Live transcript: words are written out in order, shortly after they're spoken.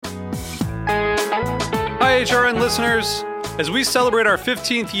HRN listeners. As we celebrate our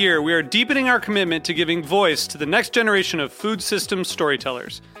 15th year, we are deepening our commitment to giving voice to the next generation of food systems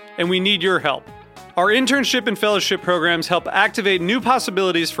storytellers, and we need your help. Our internship and fellowship programs help activate new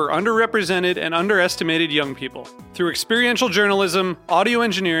possibilities for underrepresented and underestimated young people through experiential journalism, audio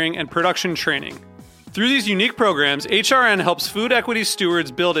engineering, and production training. Through these unique programs, HRN helps food equity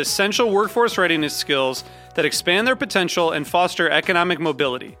stewards build essential workforce readiness skills that expand their potential and foster economic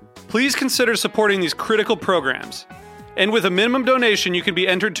mobility. Please consider supporting these critical programs. And with a minimum donation, you can be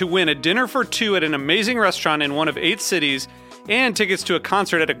entered to win a dinner for two at an amazing restaurant in one of 8 cities and tickets to a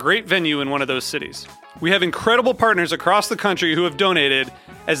concert at a great venue in one of those cities. We have incredible partners across the country who have donated,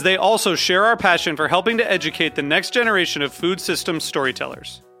 as they also share our passion for helping to educate the next generation of food systems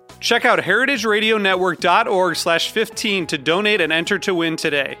storytellers. Check out heritageradionetwork.org/15 to donate and enter to win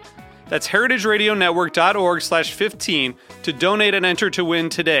today. That's heritageradionetwork.org/15 to donate and enter to win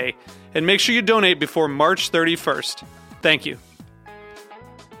today. And make sure you donate before March 31st. Thank you.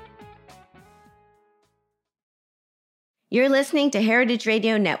 You're listening to Heritage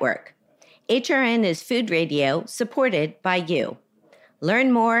Radio Network. HRN is food radio supported by you.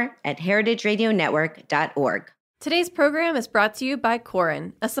 Learn more at heritageradionetwork.org. Today's program is brought to you by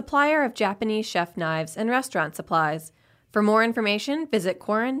Korin, a supplier of Japanese chef knives and restaurant supplies. For more information, visit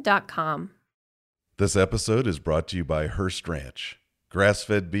Korin.com. This episode is brought to you by Hearst Ranch,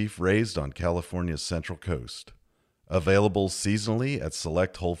 grass-fed beef raised on California's Central Coast. Available seasonally at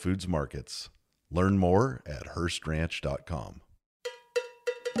select Whole Foods markets. Learn more at HearstRanch.com.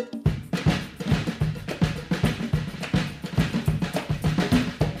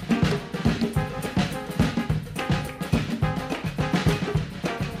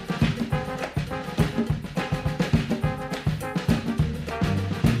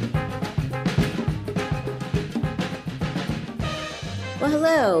 Well,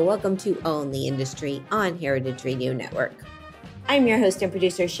 hello. Welcome to Own the Industry on Heritage Radio Network. I'm your host and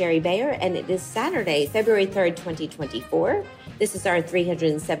producer, Sherry Bayer, and it is Saturday, February 3rd, 2024. This is our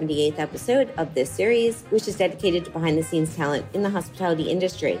 378th episode of this series, which is dedicated to behind-the-scenes talent in the hospitality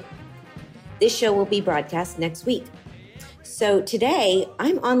industry. This show will be broadcast next week. So today,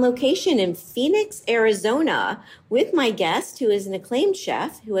 I'm on location in Phoenix, Arizona, with my guest, who is an acclaimed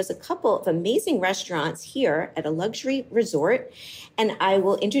chef who has a couple of amazing restaurants here at a luxury resort, and I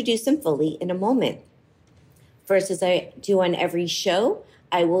will introduce him fully in a moment. First, as I do on every show,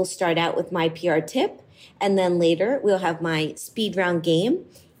 I will start out with my PR tip, and then later we'll have my speed round game,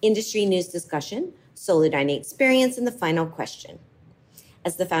 industry news discussion, solo dining experience, and the final question.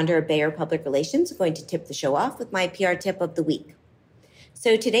 As the founder of Bayer Public Relations, I'm going to tip the show off with my PR tip of the week.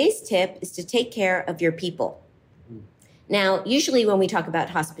 So today's tip is to take care of your people. Now, usually when we talk about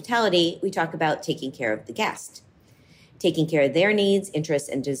hospitality, we talk about taking care of the guest, taking care of their needs, interests,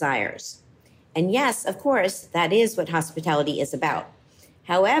 and desires. And yes, of course, that is what hospitality is about.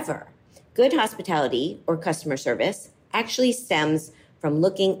 However, good hospitality or customer service actually stems from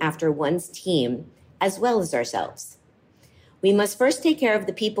looking after one's team as well as ourselves. We must first take care of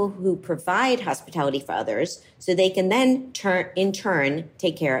the people who provide hospitality for others so they can then in turn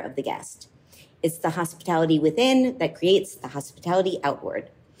take care of the guest. It's the hospitality within that creates the hospitality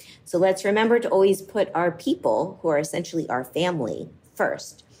outward. So let's remember to always put our people, who are essentially our family,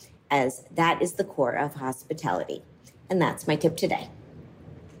 first, as that is the core of hospitality. And that's my tip today.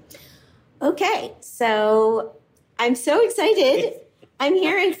 Okay, so I'm so excited. I'm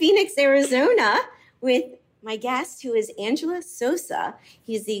here in Phoenix, Arizona with my guest, who is Angelo Sosa.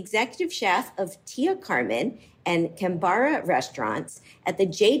 He's the executive chef of Tia Carmen and Kembara restaurants at the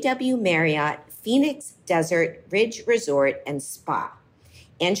JW Marriott Phoenix Desert Ridge Resort and Spa.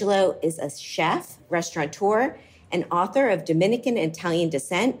 Angelo is a chef, restaurateur, and author of Dominican and Italian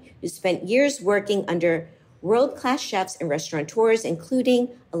descent, who spent years working under world-class chefs and restaurateurs, including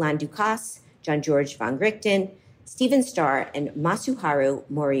Alain Ducasse, John George von Richten, Steven Starr, and Masuharu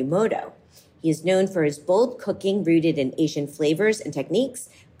Morimoto. He is known for his bold cooking rooted in Asian flavors and techniques,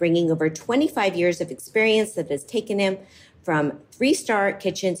 bringing over 25 years of experience that has taken him from 3-star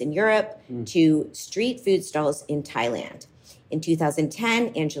kitchens in Europe to street food stalls in Thailand. In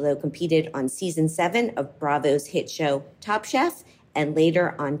 2010, Angelo competed on season 7 of Bravo's hit show Top Chef and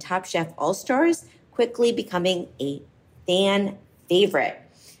later on Top Chef All-Stars, quickly becoming a fan favorite.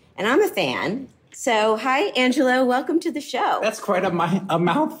 And I'm a fan. So, hi, Angelo. Welcome to the show. That's quite a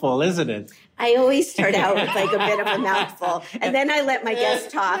mouthful, isn't it? I always start out with like a bit of a mouthful, and then I let my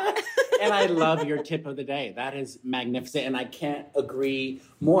guests talk. And I love your tip of the day. That is magnificent, and I can't agree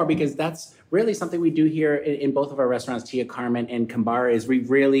more, because that's really something we do here in both of our restaurants, Tia Carmen and Kembara, is we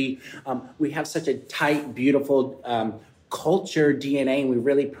really, we have such a tight, beautiful culture DNA, and we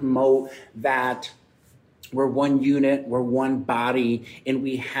really promote that we're one unit, we're one body, and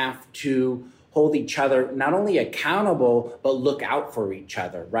we have to hold each other not only accountable, but look out for each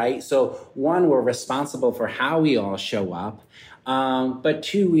other, right? So one, we're responsible for how we all show up. But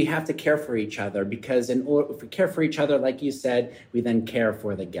two, we have to care for each other, because if we care for each other, like you said, we then care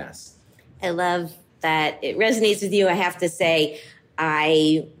for the guests. I love that it resonates with you. I have to say,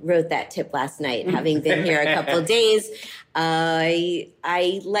 I wrote that tip last night, having been here a couple of days. I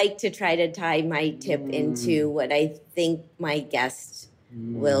like to try to tie my tip into what I think my guests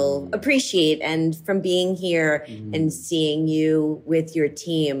will appreciate. And from being here and seeing you with your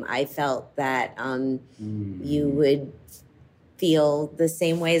team, I felt that you would feel the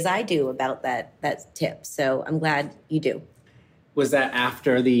same way as I do about that tip. So I'm glad you do. Was that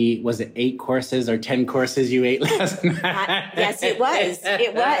after was it 8 courses or 10 courses you ate last night? Yes, it was.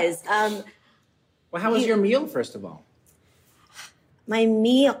 It was. Well, how was your meal, first of all? My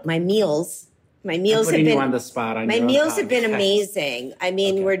meals have been you on the spot. My meals have been amazing. I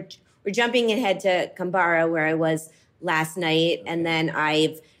mean, we're jumping ahead to Kembara, where I was last night, and then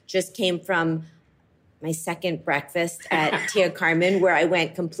I've just came from my second breakfast at Tia Carmen, where I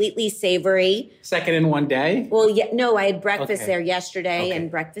went completely savory. Second in one day? Well, yeah, no, I had breakfast there yesterday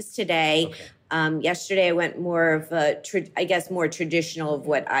and breakfast today. Yesterday I went more of more traditional of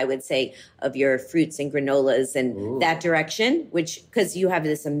what I would say of your fruits and granolas and that direction, because you have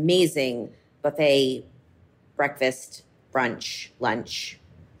this amazing buffet, breakfast, brunch, lunch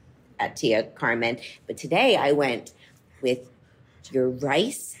at Tia Carmen. But today I went with your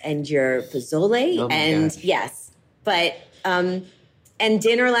rice and your pozole and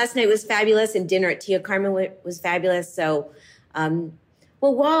dinner last night was fabulous, and dinner at Tia Carmen was fabulous. So,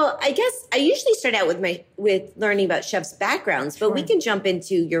 I guess I usually start out with learning about chefs' backgrounds, but we can jump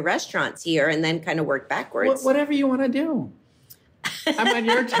into your restaurants here and then kind of work backwards. Whatever you want to do. I'm on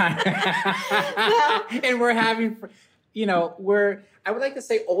your time. And we're having, I would like to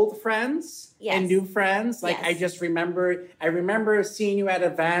say old friends and new friends. Like I remember seeing you at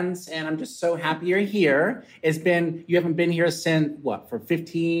events, and I'm just so happy you're here. You haven't been here since for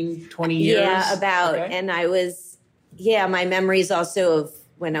 15, 20 years? Yeah, about. Okay. And I was, my memories also of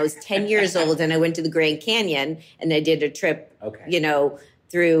when I was 10 years old and I went to the Grand Canyon and I did a trip,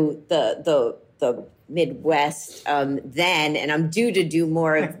 through the Midwest then, and I'm due to do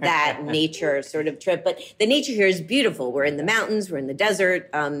more of that nature sort of trip. But the nature here is beautiful. We're in the mountains, we're in the desert.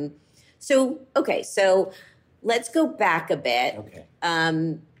 So let's go back a bit. Okay.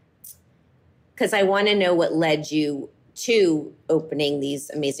 Because I want to know what led you to opening these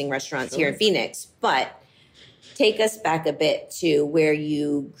amazing restaurants here in Phoenix. But take us back a bit to where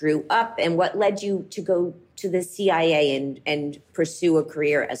you grew up and what led you to go to the CIA and pursue a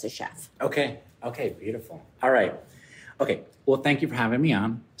career as a chef. Okay, beautiful. All right. Okay, well, thank you for having me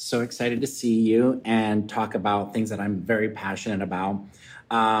on. So excited to see you and talk about things that I'm very passionate about.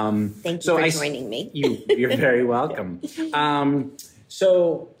 Thank you for joining me. You're very welcome.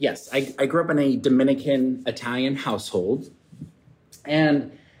 So, yes, I grew up in a Dominican-Italian household.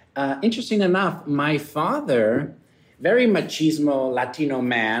 And interesting enough, my father, very machismo Latino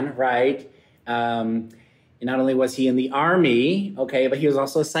man, right? Not only was he in the army, but he was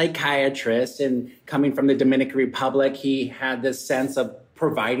also a psychiatrist. And coming from the Dominican Republic, he had this sense of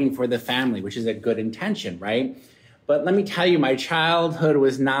providing for the family, which is a good intention, right? But let me tell you, my childhood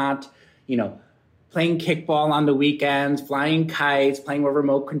was not, playing kickball on the weekends, flying kites, playing with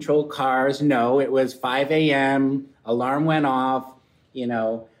remote control cars. No, it was 5 a.m., alarm went off,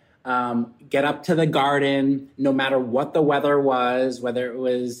 get up to the garden, no matter what the weather was, whether it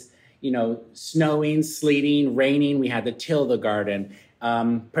was snowing, sleeting, raining, we had to till the garden,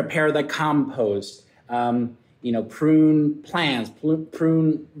 prepare the compost, prune plants,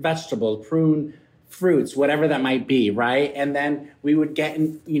 prune vegetables, prune fruits, whatever that might be, right? And then we would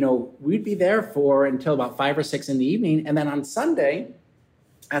we'd be there until about 5 or 6 in the evening. And then on Sunday,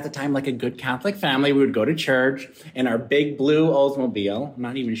 at the time, like a good Catholic family, we would go to church in our big blue Oldsmobile. I'm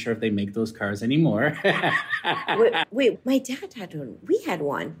not even sure if they make those cars anymore. Wait, my dad had one. We had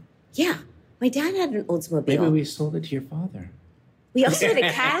one. Yeah, my dad had an Oldsmobile. Maybe we sold it to your father. We also had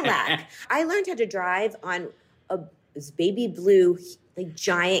a Cadillac. I learned how to drive on this baby blue,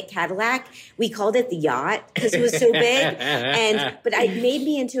 giant Cadillac. We called it the yacht because it was so big. But it made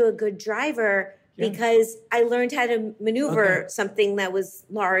me into a good driver because I learned how to maneuver something that was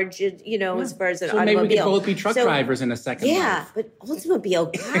large, as far as an automobile. Maybe we could both be truck drivers in a second life. Yeah, but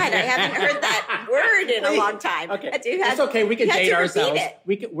Oldsmobile, God, I haven't heard that word in a long time. Okay, it's okay. We can date ourselves.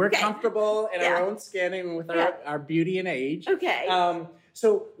 We're comfortable in our own skin and with our beauty and age. Okay.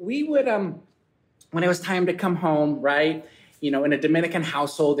 So we would, when it was time to come home, right? in a Dominican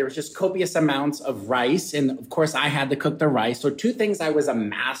household, there was just copious amounts of rice. And of course, I had to cook the rice. So two things I was a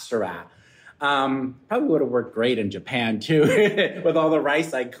master at. Probably would have worked great in Japan too, with all the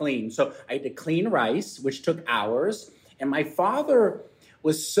rice I cleaned. So I had to clean rice, which took hours. And my father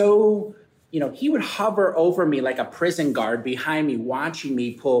was so, he would hover over me like a prison guard behind me, watching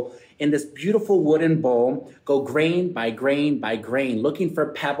me pull in this beautiful wooden bowl, go grain by grain by grain, looking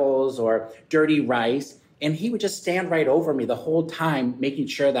for pebbles or dirty rice. And he would just stand right over me the whole time, making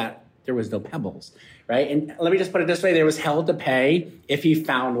sure that there was no pebbles, right? And let me just put it this way, there was hell to pay if he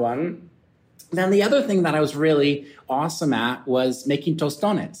found one. Then the other thing that I was really awesome at was making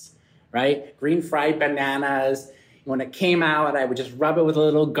tostones, right? Green fried bananas. When it came out, I would just rub it with a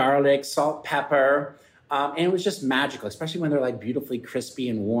little garlic, salt, pepper. And it was just magical, especially when they're like beautifully crispy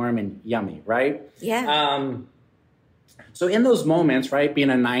and warm and yummy, right? Yeah. So in those moments, right, being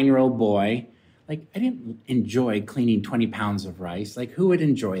a 9-year-old boy, like I didn't enjoy cleaning 20 pounds of rice. Like who would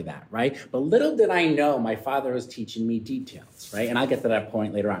enjoy that, right? But little did I know my father was teaching me details, right? And I'll get to that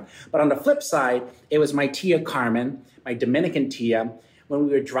point later on. But on the flip side, it was my tia Carmen, my Dominican tia, when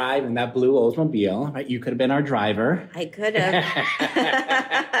we would drive in that blue Oldsmobile, right? You could have been our driver. I could have.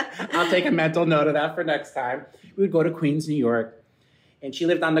 I'll take a mental note of that for next time. We would go to Queens, New York, and she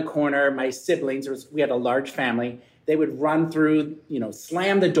lived on the corner. My siblings, we had a large family. They would run through,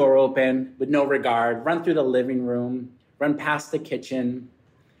 slam the door open with no regard, run through the living room, run past the kitchen,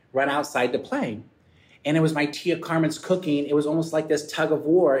 run outside to play. And it was my tia Carmen's cooking. It was almost like this tug of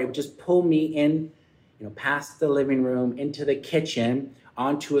war. It would just pull me in, past the living room, into the kitchen,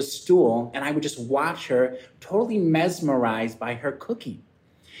 onto a stool. And I would just watch her, totally mesmerized by her cooking.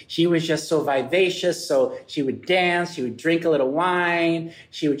 She was just so vivacious. So she would dance, she would drink a little wine,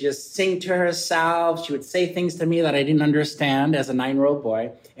 she would just sing to herself. She would say things to me that I didn't understand as a 9-year-old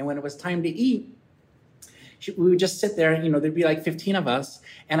boy. And when it was time to eat, we would just sit there, there'd be like 15 of us.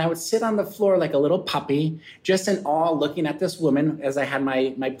 And I would sit on the floor like a little puppy, just in awe, looking at this woman as I had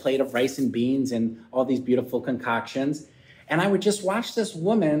my plate of rice and beans and all these beautiful concoctions. And I would just watch this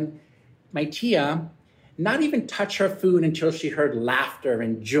woman, my tia, not even touch her food until she heard laughter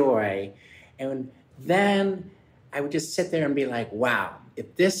and joy. And then I would just sit there and be like, wow,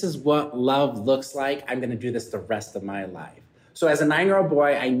 if this is what love looks like, I'm going to do this the rest of my life. So as a 9-year-old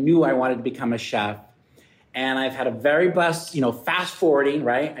boy, I knew I wanted to become a chef. And I've had a very blessed, fast forwarding,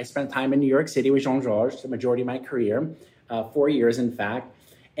 right? I spent time in New York City with Jean-Georges, the majority of my career, 4 years, in fact.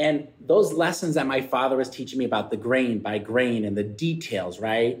 And those lessons that my father was teaching me about the grain by grain and the details,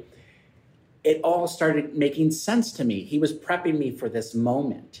 right? It all started making sense to me. He was prepping me for this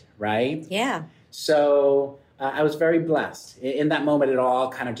moment, right? Yeah. So I was very blessed. In that moment, it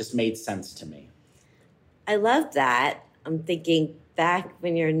all kind of just made sense to me. I love that. I'm thinking back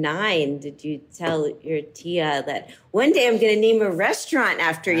when you're 9, did you tell your tia that one day I'm going to name a restaurant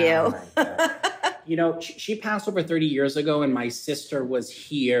after you? She passed over 30 years ago, and my sister was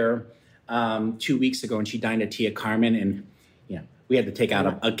here 2 weeks ago, and she dined at Tia Carmen, and we had to take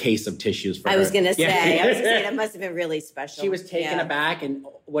out a case of tissues for her. I was going to say that must have been really special. She was taken aback, and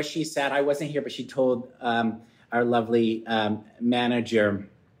what she said, I wasn't here, but she told our lovely manager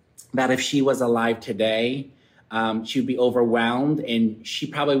that if she was alive today, she would be overwhelmed, and she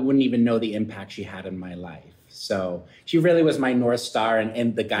probably wouldn't even know the impact she had in my life. So she really was my North Star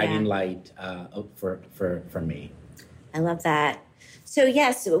and the guiding light for me. I love that. So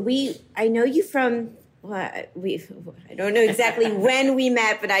yes, I know you from, I don't know exactly when we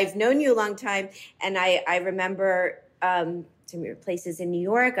met, but I've known you a long time. And I remember some of your places in New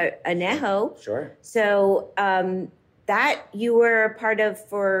York, Anejo. Sure. So that you were a part of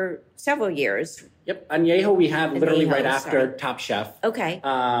for several years. Yep. Añejo we had literally right after Top Chef. Okay.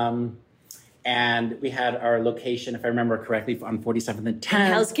 And we had our location, if I remember correctly, on 47th and 10th.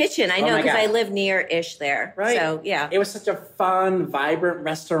 Hell's Kitchen. I know because I live near-ish there. Right. So, yeah. It was such a fun, vibrant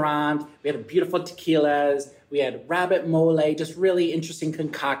restaurant. We had beautiful tequilas. We had rabbit mole, just really interesting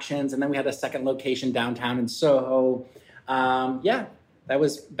concoctions. And then we had a second location downtown in Soho. That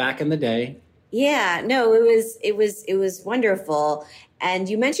was back in the day. Yeah, no, it was wonderful. And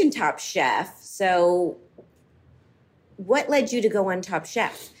you mentioned Top Chef. So what led you to go on Top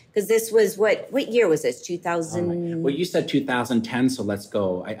Chef? Because this was what year was this? 2000? Well, you said 2010, so let's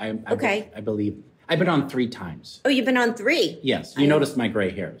go. Okay. I believe I've been on 3 times. Oh, you've been on 3? Yes, you noticed my gray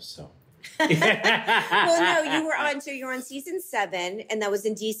hairs, so. Well, no, you were on season 7, and that was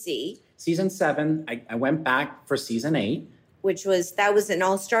in DC. Season 7, I went back for season 8. That was an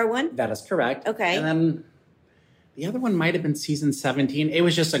all-star one? That is correct. Okay. And then The other one might have been season 17. It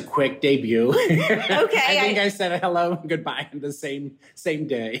was just a quick debut. Okay. I think I said hello and goodbye in the same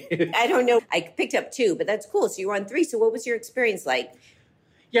day. I don't know. I picked up 2, but that's cool. So you were on 3. So what was your experience like?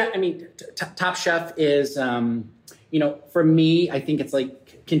 Yeah, I mean, Top Chef is, for me, I think it's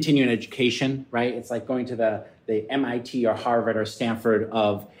like continuing education, right? It's like going to the MIT or Harvard or Stanford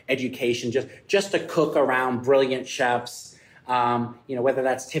of education, just to cook around brilliant chefs. Whether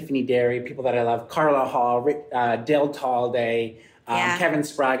that's Tiffany Derry, people that I love, Carla Hall, Dale Talday, Kevin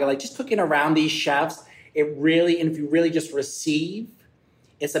Sprague, like just cooking around these chefs. And if you really just receive,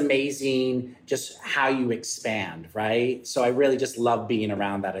 it's amazing just how you expand, right? So I really just love being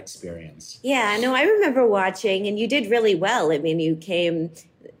around that experience. Yeah, no, I remember watching, and you did really well. I mean, you came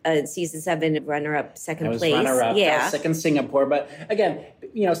season 7 runner-up, second place. Runner-up, yeah, second Singapore. But again,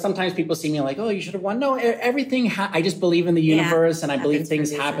 sometimes people see me like, oh, you should have won. No, everything. I just believe in the universe, and I believe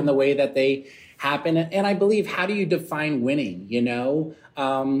things happen the way that they happen. And I believe, how do you define winning?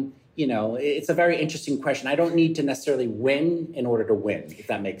 It's a very interesting question. I don't need to necessarily win in order to win, if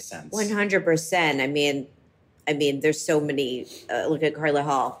that makes sense. 100%. I mean, there's so many, look at Carla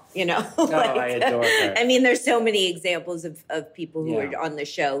Hall, I adore her. I mean, there's so many examples of people who are on the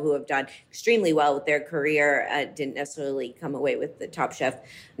show who have done extremely well with their career, didn't necessarily come away with the Top Chef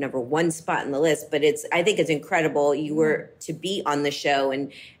 #1 spot in the list, but I think it's incredible you were to be on the show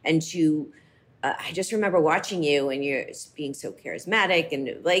and to, I just remember watching you and you're being so charismatic and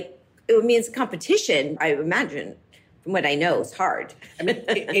it's a competition, I imagine. From what I know, it's hard. I mean,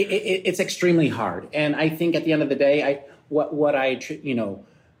 it's extremely hard, and I think at the end of the day,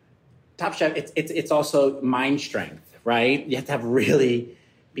 Top Chef, it's also mind strength, right? You have to really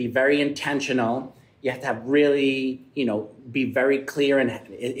be very intentional. You have to have really, be very clear, and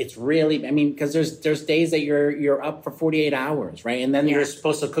it's really, because there's days that you're up for 48 hours, right? And then you're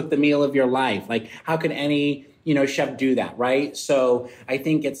supposed to cook the meal of your life. Like, how could any chef do that, right? So I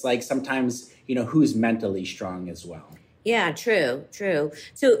think it's like sometimes, who's mentally strong as well. Yeah, true.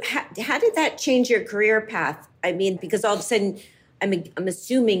 So how did that change your career path? I mean, because all of a sudden, I'm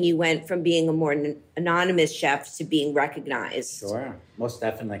assuming you went from being a more anonymous chef to being recognized. Sure, most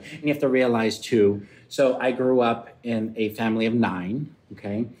definitely. And you have to realize too, so I grew up in a family of 9,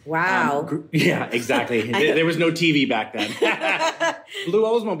 okay? Wow. Yeah, exactly. There was no TV back then. Blue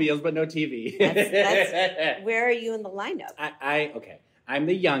Oldsmobiles, but no TV. That's where are you in the lineup? Okay. I'm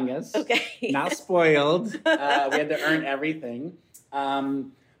the youngest. Okay. Not spoiled. We had to earn everything.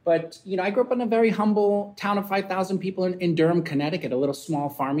 But, I grew up in a very humble town of 5,000 people in Durham, Connecticut, a little small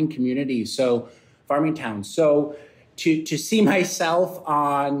farming community, farming town. So to see myself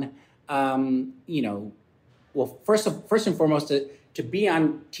on, first and foremost, to be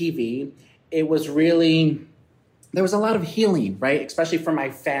on TV, it was really, there was a lot of healing, right? Especially for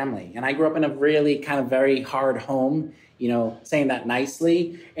my family. And I grew up in a really kind of very hard home, saying that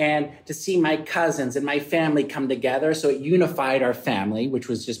nicely, and to see my cousins and my family come together. So it unified our family, which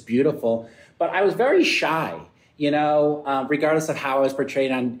was just beautiful. But I was very shy, regardless of how I was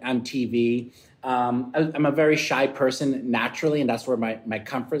portrayed on TV. I'm a very shy person naturally, and that's where my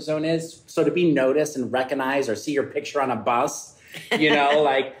comfort zone is. So to be noticed and recognized or see your picture on a bus,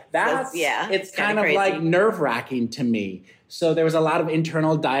 it's kind of like nerve-wracking to me. So there was a lot of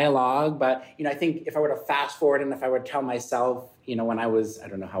internal dialogue, but, I think if I were to fast forward and if I were to tell myself, when I was, I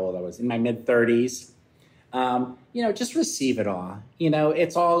don't know how old I was, in my mid-30s, just receive it all.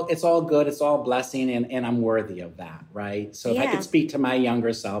 It's all good. It's all blessing, and I'm worthy of that, right? So if I could speak to my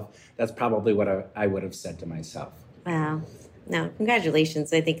younger self, that's probably what I would have said to myself. Wow. No,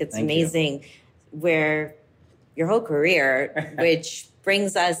 congratulations. I think it's Thank amazing where your whole career, which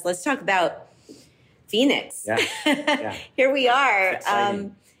brings us, let's talk about Phoenix. Yeah. Here we are.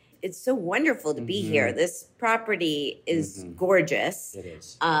 It's so wonderful to be here. This property is gorgeous. It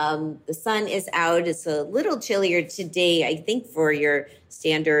is. The sun is out. It's a little chillier today, I think, for your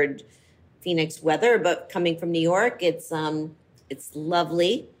standard Phoenix weather, but coming from New York, it's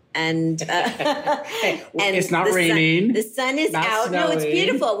lovely. And, and it's not the raining. The sun is not snowing. No, it's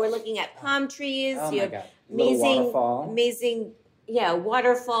beautiful. We're looking at palm trees. Oh, you my have God. Waterfall. amazing,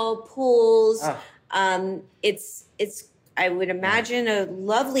 waterfall, pools. It's I would imagine a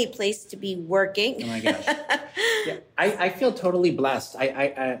lovely place to be working. Oh my gosh. Yeah, I feel totally blessed.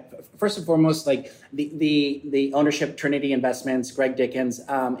 I first and foremost, like the ownership, Trinity Investments, Greg Dickens,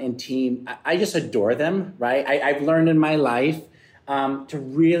 and team, I just adore them, right? I've learned in my life to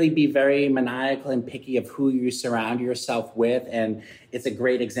really be very maniacal and picky of who you surround yourself with. And it's a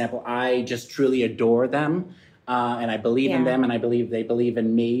great example. I just truly adore them. And I believe in them, and I believe they believe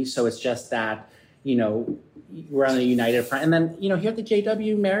in me. So it's just that, we're on the United Front. And then, here at the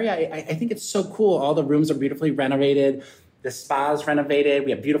JW Marriott, I think it's so cool. All the rooms are beautifully renovated. The spa's renovated.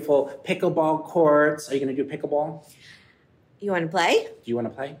 We have beautiful pickleball courts. Are you going to do pickleball? You want to play? Do you want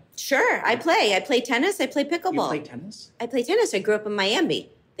to play? Sure, I play. I play tennis. I play pickleball. You play tennis? I play tennis. I grew up in Miami.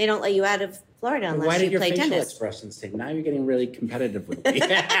 They don't let you out of Florida unless you play tennis. Why did your facial expressions take? Now you're getting really competitive with me.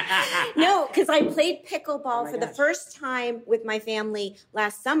 No, because I played pickleball for the first time with my family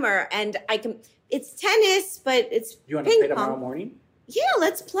last summer, and it's tennis, but it's You want to play tomorrow morning? Yeah,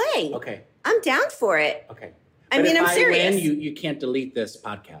 let's play. Okay. I'm down for it. Okay. I'm serious. If I win, you can't delete this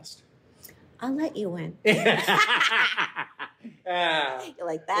podcast. I'll let you win. You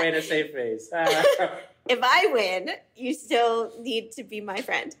like that? Way to save face. If I win, you still need to be my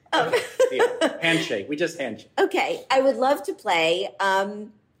friend. Yeah. Handshake. We just handshake. Okay. I would love to play.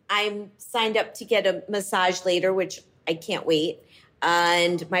 I'm signed up to get a massage later, which I can't wait.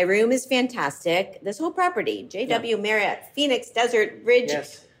 And my room is fantastic. This whole property, JW Marriott, Phoenix Desert Ridge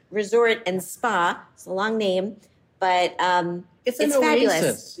Resort and Spa. It's a long name, but it's an fabulous.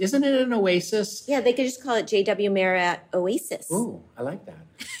 Oasis. Isn't it an oasis? Yeah, they could just call it JW Marriott Oasis. Ooh, I like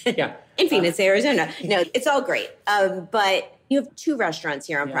that. Yeah. In Phoenix, Arizona. No, it's all great. But you have 2 restaurants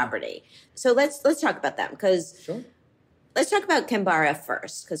here on property. So let's talk about them because let's talk about Kembara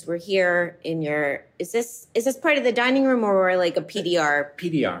first because we're here in your. Is this part of the dining room or like a PDR?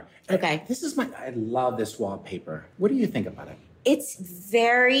 PDR. Okay. I love this wallpaper. What do you think about it? It's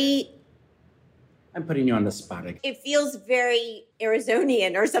very. I'm putting you on the spot. It feels very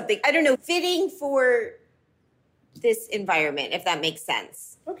Arizonian or something. I don't know, fitting for this environment, if that makes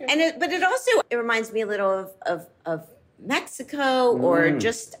sense. Okay. But it also reminds me a little of Mexico or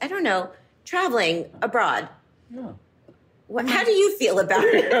just, I don't know, traveling abroad. Yeah. How do you feel about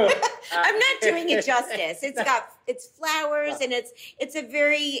it? I'm not doing it justice. It's flowers and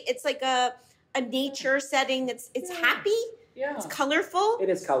it's like a nature setting. It's happy. Yeah. It's colorful. It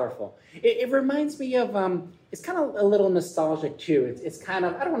is colorful. It reminds me of, it's kind of a little nostalgic too. It's kind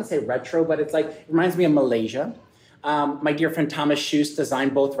of, I don't want to say retro, but it reminds me of Malaysia. My dear friend Thomas Schust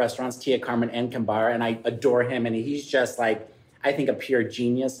designed both restaurants, Tia Carmen and Kembara, and I adore him. And he's just I think a pure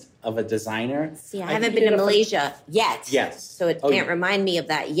genius of a designer. See, I haven't been to Malaysia yet. Yes. So it can't remind me of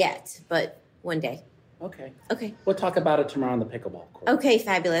that yet, but one day. Okay. Okay. We'll talk about it tomorrow on the pickleball court. Okay,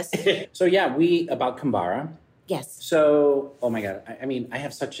 fabulous. So about Kembara. Yes. So, oh my God. I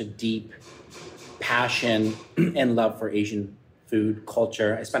have such a deep passion and love for Asian food,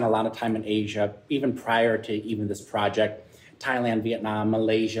 culture. I spent a lot of time in Asia, even prior to even this project. Thailand, Vietnam,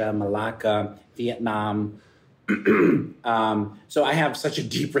 Malaysia, Malacca, Vietnam. So I have such a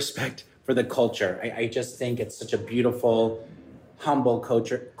deep respect for the culture. I just think it's such a beautiful, humble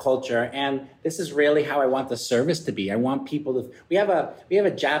culture. And this is really how I want the service to be. I want people to, we have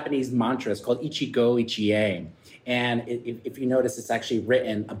a Japanese mantra. It's called Ichigo Ichie. And if you notice, it's actually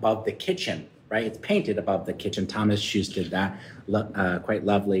written above the kitchen, right? It's painted above the kitchen. Thomas Schust did that, quite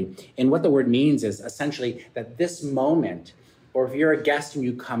lovely. And what the word means is essentially that this moment, or if you're a guest and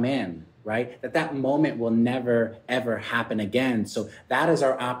you come in, right, that moment will never, ever happen again. So that is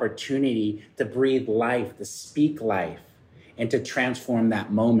our opportunity to breathe life, to speak life, and to transform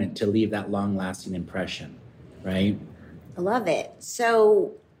that moment, to leave that long-lasting impression, right? I love it.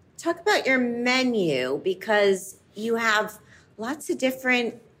 So talk about your menu, because you have lots of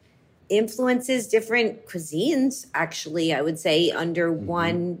different influences, different cuisines, actually, I would say, under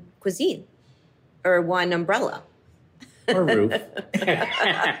one cuisine or one umbrella. Or roof.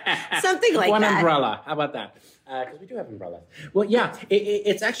 Something like one that. One umbrella. How about that? Because we do have umbrellas. Well, yeah,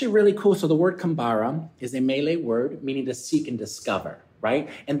 it's actually really cool. So the word Kembara is a Malay word meaning to seek and discover, right?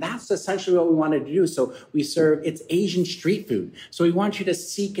 And that's essentially what we wanted to do. So we serve, it's Asian street food. So we want you to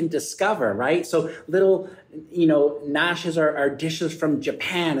seek and discover, right? So little, nashes are dishes from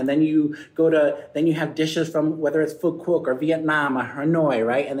Japan. And then you have dishes from whether it's Phu Quoc or Vietnam or Hanoi,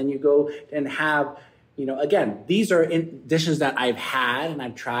 right? And then you go and have, again, these are dishes that I've had and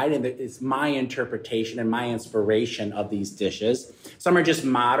I've tried, and it's my interpretation and my inspiration of these dishes. Some are just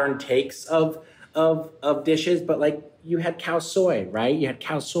modern takes of dishes, but like you had cow soy, right? You had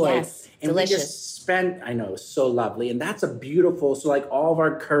cow soy. Yes, and delicious. We just I know, it was so lovely. And that's a beautiful, so like all of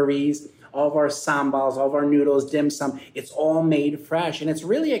our curries, all of our sambals, all of our noodles, dim sum, it's all made fresh. And it's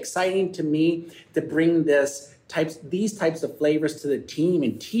really exciting to me to bring these types of flavors to the team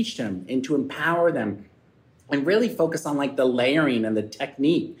and teach them and to empower them and really focus on like the layering and the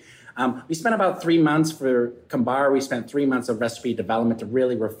technique. We spent about 3 months for Kembara. We spent 3 months of recipe development to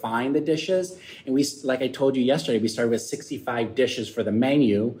really refine the dishes. And we, like I told you yesterday, we started with 65 dishes for the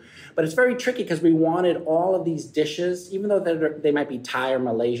menu. But it's very tricky because we wanted all of these dishes, even though they might be Thai or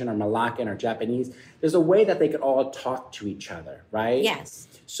Malaysian or Malaccan or Japanese, there's a way that they could all talk to each other, right? Yes.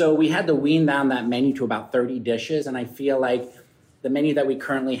 So we had to wean down that menu to about 30 dishes. And I feel like the menu that we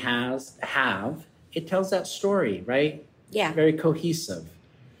currently have, it tells that story, right? Yeah. It's very cohesive.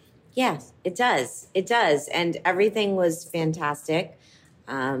 Yes, it does. It does. And everything was fantastic.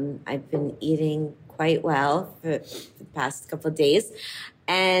 I've been eating quite well for the past couple of days.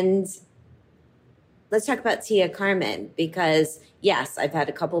 And let's talk about Tia Carmen, because yes, I've had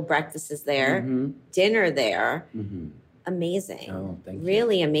a couple breakfasts there, dinner there. Amazing. Oh, thank you.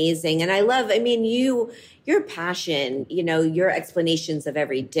 Really amazing. And I love, your passion, your explanations of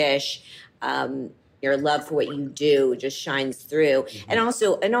every dish, your love for what you do just shines through. And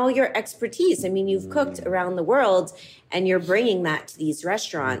also, and all your expertise. You've cooked around the world and you're bringing that to these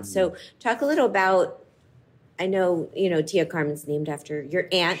restaurants. So talk a little about, I know, Tia Carmen's named after your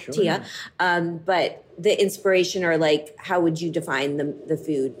aunt, Sure. Tia, but the inspiration, or like, how would you define the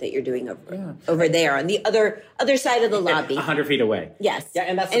food that you're doing over there on the other side of the lobby? 100 feet away. Yes. Yeah,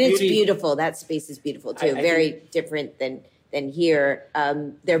 and that's it's beautiful. That space is beautiful too. I Very think different than here.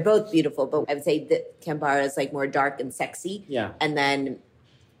 They're both beautiful, but I would say that Kembara is like more dark and sexy. Yeah. And then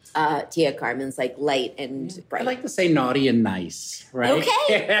Tia Carmen's like light and bright. I like to say naughty and nice, right?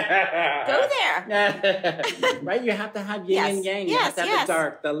 Okay. Go there. Right? You have to have yin and yang. You have to have the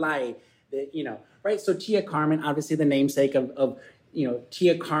dark, the light, right? So Tia Carmen, obviously the namesake of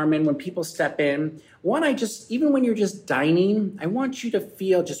Tia Carmen. When people step in, even when you're just dining, I want you to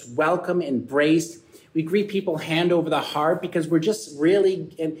feel just welcome, embraced. We greet people hand over the heart because we're just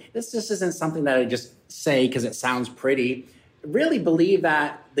really, and this just isn't something that I just say because it sounds pretty, really believe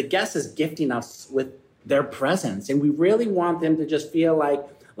that the guest is gifting us with their presence. And we really want them to just feel like,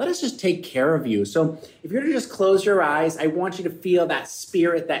 let us just take care of you. So if you're to just close your eyes, I want you to feel that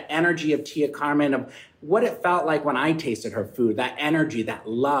spirit, that energy of Tia Carmen, of what it felt like when I tasted her food, that energy, that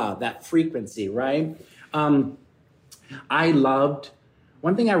love, that frequency, right?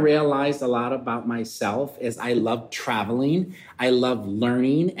 One thing I realized a lot about myself is I love traveling, I love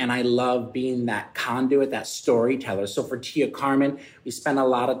learning, and I love being that conduit, that storyteller. So for Tia Carmen, we spent a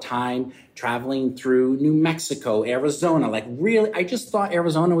lot of time traveling through New Mexico, Arizona. Like really, I just thought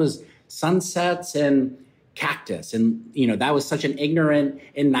Arizona was sunsets and cactus. And, that was such an ignorant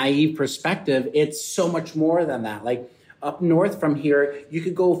and naive perspective. It's so much more than that. Like, up north from here, you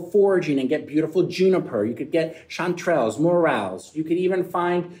could go foraging and get beautiful juniper. You could get chanterelles, morels. You could even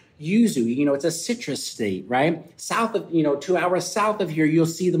find yuzu. It's a citrus state, right? South of, 2 hours south of here, you'll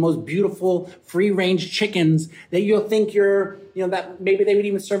see the most beautiful free-range chickens that you'll think that maybe they would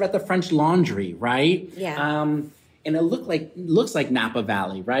even serve at the French Laundry, right? Yeah. And it looks like Napa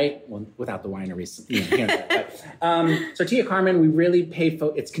Valley, right? Well, without the wineries, here and there. But, so Tia Carmen, we really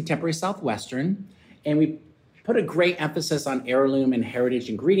it's contemporary Southwestern, and we put a great emphasis on heirloom and heritage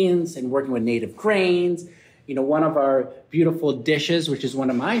ingredients and working with native grains. One of our beautiful dishes, which is one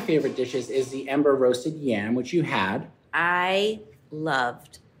of my favorite dishes, is the ember roasted yam, which you had. I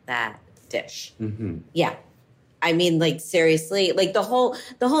loved that dish. Mm-hmm. Yeah. Seriously, like the whole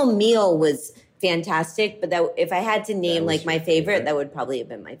meal was fantastic, but that if I had to name like my favorite, that would probably have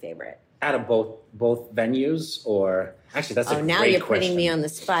been my favorite. Out of both venues, or actually that's a great question. Now you're putting me on the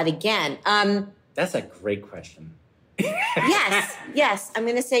spot again. That's a great question. Yes. I'm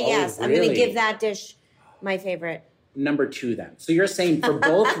going to say yes. Really? I'm going to give that dish my favorite. Number 2 then. So you're saying for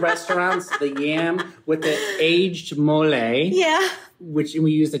both restaurants, the yam with the aged mole, which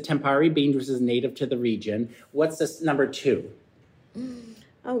we use the tempari beans, which is native to the region. What's this number 2?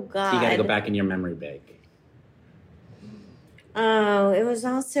 Oh, God. You got to go back in your memory bank. Oh, it was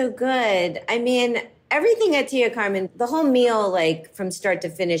all so good. Everything at Tia Carmen, the whole meal, like from start to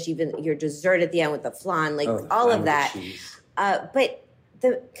finish, even your dessert at the end with the flan, like all of that. But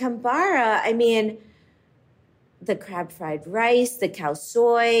the Kembara, the crab fried rice, the cow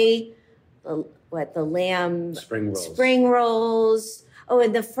soy, the lamb spring rolls. Oh,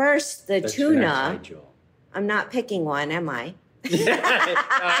 and the tuna. I'm not picking one, am I? You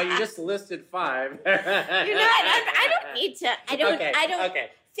just listed 5. I don't need to. I don't. Okay.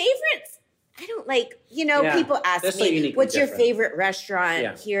 Favorites. I don't people ask me, what's your favorite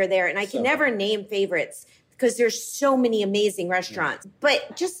restaurant here or there? And I can never name favorites because there's so many amazing restaurants.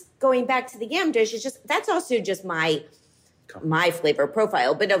 But just going back to the yam dish, that's also just my flavor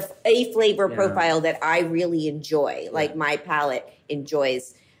profile, but a flavor profile that I really enjoy, like my palate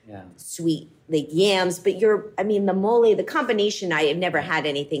enjoys sweet like yams, but the mole, the combination, I have never had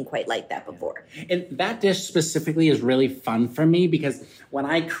anything quite like that before. And that dish specifically is really fun for me because when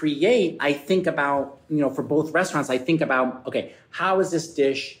I create, I think about, for both restaurants, I think about, okay, how is this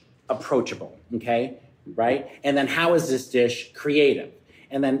dish approachable? Okay, right? And then how is this dish creative?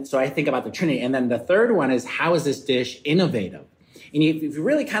 And then, so I think about the trinity. And then the third one is, how is this dish innovative? And if you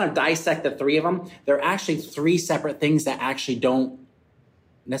really kind of dissect the three of them, they're actually three separate things that actually don't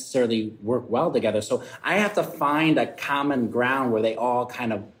necessarily work well together. So I have to find a common ground where they all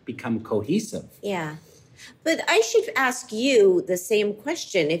kind of become cohesive. Yeah. But I should ask you the same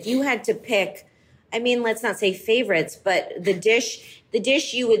question. If you had to pick, let's not say favorites, but the dish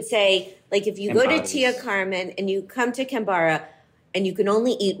you would say, like if you go to Tia Carmen and you come to Kembara and you can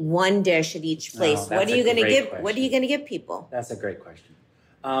only eat one dish at each place, what are you going to give? Question. What are you going to give people? That's a great question.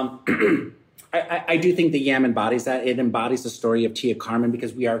 I do think the yam embodies that. It embodies the story of Tia Carmen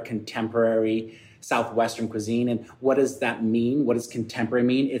because we are contemporary Southwestern cuisine. And what does that mean? What does contemporary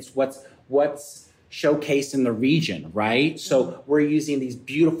mean? It's what's showcased in the region, right? So we're using these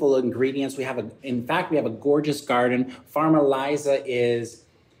beautiful ingredients. We have a gorgeous garden. Farmer Liza is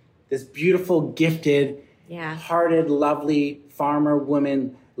this beautiful, gifted, hearted, lovely farmer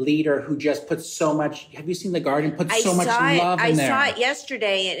woman leader who just puts so much. Have you seen the garden? Puts so much love in there. I saw it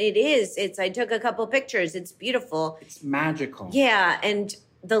yesterday, and I took a couple pictures. It's beautiful. It's magical. Yeah, and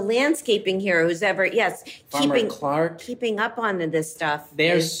the landscaping here, Farmer Clark, keeping up on this stuff.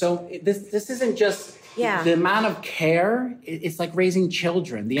 This isn't just the amount of care. It's like raising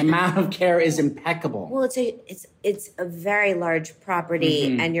children. The amount of care is impeccable. Well, it's a very large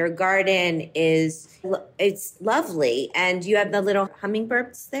property, and your garden it's lovely, and you have the little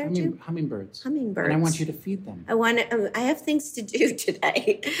hummingbirds there too. Hummingbirds. And I want you to feed them. I have things to do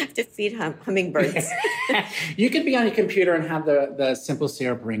today. I have to feed hummingbirds. You could be on your computer and have the simple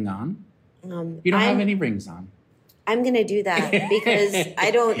syrup ring on. You don't have any rings on. I'm going to do that because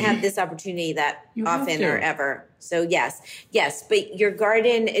I don't have this opportunity that often or ever. So yes. But your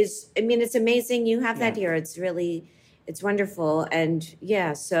garden is, it's amazing. You have that here. It's really, it's wonderful. And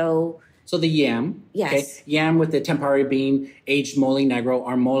So the yam. Yes. Okay? Yam with the tempura bean, aged mole negro.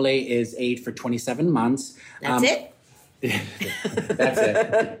 Our mole is aged for 27 months. That's it? That's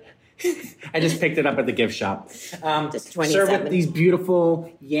it. I just picked it up at the gift shop. Just 27. Serve with these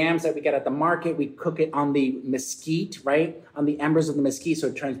beautiful yams that we get at the market. We cook it on the mesquite, right? On the embers of the mesquite, so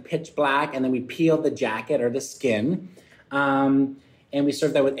it turns pitch black. And then we peel the jacket or the skin. And we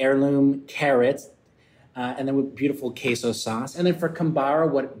serve that with heirloom carrots. And then with beautiful queso sauce. And then for Kembara,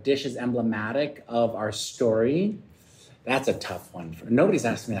 what dish is emblematic of our story? That's a tough one. Nobody's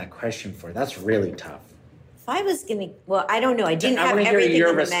asked me that question before. That's really tough. If I was going to, well, I don't know. I didn't have everything on the menu. I want to hear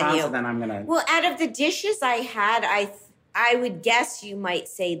your response, and then I'm going to. Well, out of the dishes I had, I would guess you might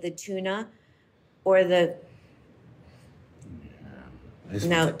say the tuna or the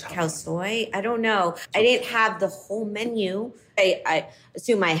cow soy. I don't know. I didn't have the whole menu. I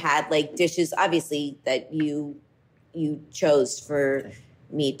assume I had like dishes, obviously, that you chose for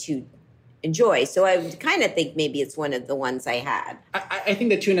me to enjoy. So I would kind of think maybe it's one of the ones I had. I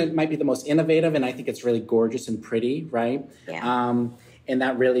think the tuna might be the most innovative, and I think it's really gorgeous and pretty, right? Yeah. And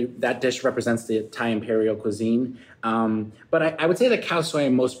that dish represents the Thai imperial cuisine. But I would say the cow soy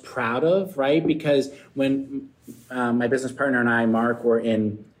I'm most proud of, right? Because when my business partner and I, Mark, were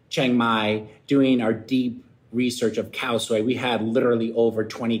in Chiang Mai doing our deep research of cow soy, we had literally over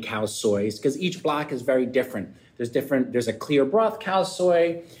 20 cow soys because each block is very different. There's a clear broth cow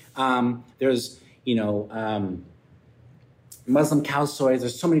soy. There's Muslim cow soy.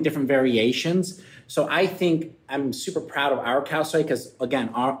 There's so many different variations. So I think I'm super proud of our cow soy because, again,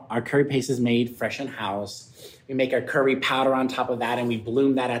 our curry paste is made fresh in house. We make our curry powder on top of that, and we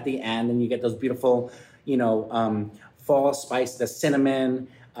bloom that at the end, and you get those beautiful, fall spice, the cinnamon,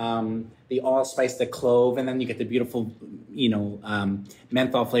 the allspice, the clove, and then you get the beautiful,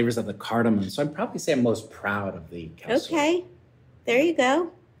 menthol flavors of the cardamom. So I'd probably say I'm most proud of the cow soy. Okay, there you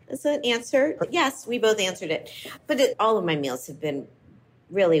go. That's an answer. Yes, we both answered it. But all of my meals have been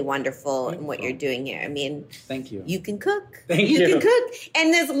really wonderful in what you're doing here. I mean, thank you. You can cook. Thank you. You can cook.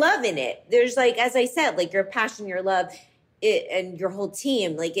 And there's love in it. There's as I said, your passion, your love, and your whole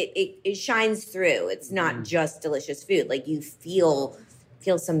team, it shines through. It's not just delicious food. You feel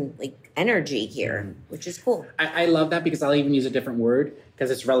some energy here, which is cool. I love that because I'll even use a different word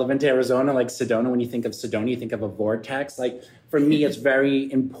because it's relevant to Arizona, like Sedona. When you think of Sedona, you think of a vortex. For me, it's very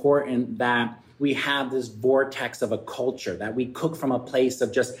important that we have this vortex of a culture, that we cook from a place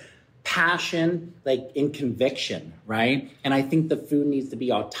of just passion, in conviction, right? And I think the food needs to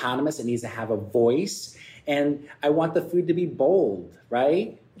be autonomous. It needs to have a voice. And I want the food to be bold,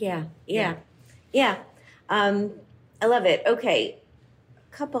 right? Yeah. I love it. Okay.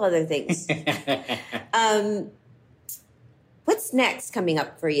 A couple other things. What's next coming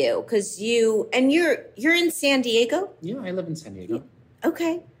up for you? Because you're in San Diego? Yeah, I live in San Diego.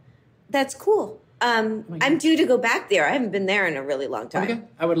 Okay. That's cool. I'm due to go back there. I haven't been there in a really long time. Okay.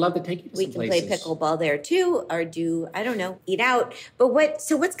 I would love to take you to We some can places. play pickleball there too, or I don't know, eat out. But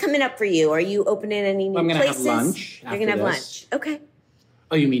what's coming up for you? Are you opening any new I'm gonna places? have lunch You're going to have after lunch. Okay.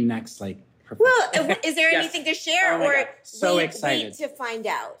 Oh, you mean next, like... Well, is there Yes. anything to share, Oh my or God. So wait excited. to find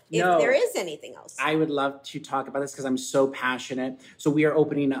out if No. there is anything else? I would love to talk about this because I'm so passionate. So we are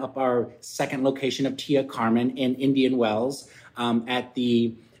opening up our second location of Tia Carmen in Indian Wells at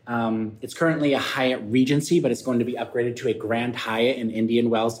the... it's currently a Hyatt Regency, but it's going to be upgraded to a Grand Hyatt in Indian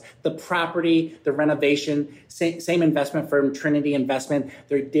Wells. The property, the renovation, same investment firm, Trinity Investment.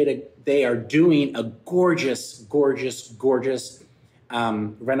 They are doing a gorgeous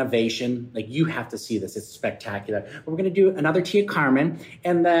renovation. Like, you have to see this. It's spectacular. We're going to do another Tia Carmen,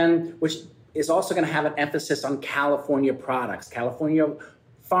 and then which is also going to have an emphasis on California products, California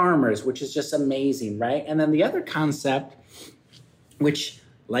farmers, which is just amazing, right? And then the other concept, which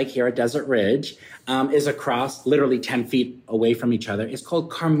like here at Desert Ridge, is across literally 10 feet away from each other. It's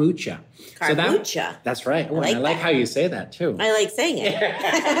called Carmucha. Carmucha. That's right. Oh, I I like how you say that too. I like saying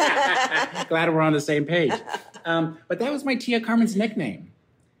it. Glad we're on the same page. But that was my Tia Carmen's nickname.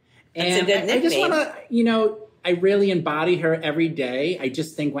 That's a good nickname. I just want to, I really embody her every day. I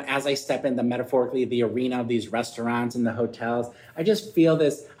just think as I step in metaphorically, the arena of these restaurants and the hotels, I just feel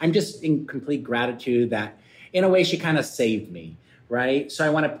this, I'm just in complete gratitude that in a way she kind of saved me, right? So I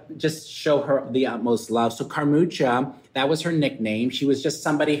want to just show her the utmost love. So Carmucha, that was her nickname. She was just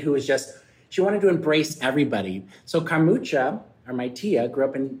somebody who was she wanted to embrace everybody. So Carmucha, or my Tia, grew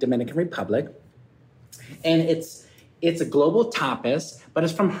up in Dominican Republic. And it's a global tapas, but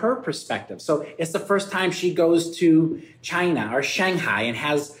it's from her perspective. So it's the first time she goes to China or Shanghai and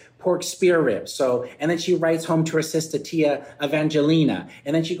has pork spear ribs. And then she writes home to her sister, Tia Evangelina.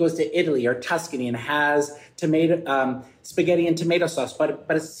 And then she goes to Italy or Tuscany and has spaghetti and tomato sauce, but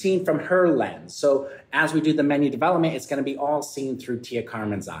it's seen from her lens. So as we do the menu development, it's going to be all seen through Tia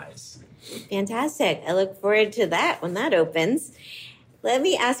Carmen's eyes. Fantastic. I look forward to that when that opens. Let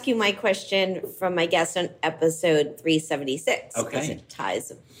me ask you my question from my guest on episode 376. Okay. Because it ties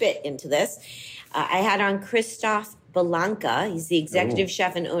a bit into this. I had on Christoph Belanca. He's the executive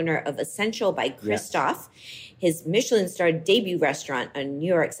chef and owner of Essential by Christoph. Yes. His Michelin-starred debut restaurant on New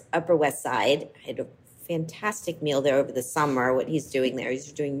York's Upper West Side. I had a fantastic meal there over the summer, what he's doing there.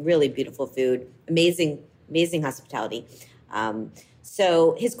 He's doing really beautiful food, amazing hospitality.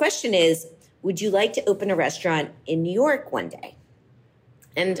 So his question is, would you like to open a restaurant in New York one day?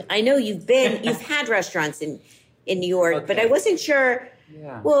 And I know you've had restaurants in New York, but I wasn't sure,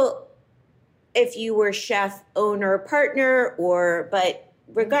 if you were chef, owner, partner, but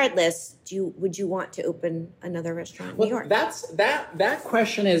regardless, would you want to open another restaurant in New York? That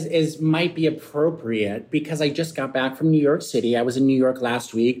question is might be appropriate because I just got back from New York City. I was in New York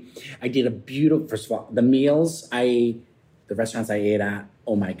last week. I did a beautiful, first of all, the restaurants I ate at,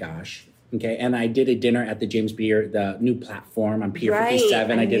 oh my gosh. Okay, and I did a dinner at the James Beard, the new platform on Pier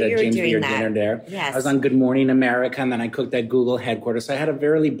 57. I did a James Beard dinner there. Yes. I was on Good Morning America, and then I cooked at Google headquarters. So I had a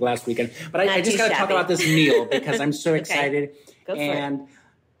very blessed weekend. But I just got to talk about this meal because I'm so excited. Go for it.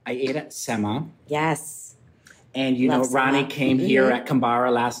 I ate at Sema. Yes. And Ronnie came here at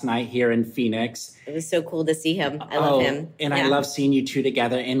Kembara last night here in Phoenix. It was so cool to see him. I love him. And I love seeing you two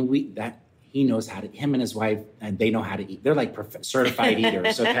together. And he knows him and his wife, and they know how to eat. They're like certified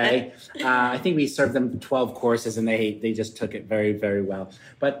eaters, okay? I think we served them 12 courses, and they just took it very, very well.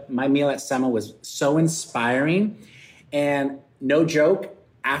 But my meal at Sema was so inspiring. And no joke,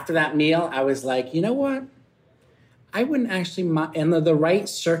 after that meal, I was like, you know what? I wouldn't actually, in the right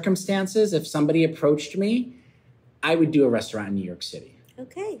circumstances, if somebody approached me, I would do a restaurant in New York City.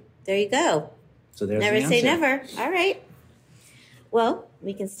 Okay, there you go. So there's never the say answer. never. All right. Well,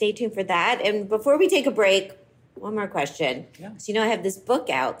 we can stay tuned for that. And before we take a break, one more question. Yeah. So, I have this book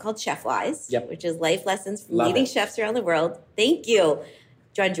out called Chef Wise, which is life lessons from leading chefs around the world. Thank you.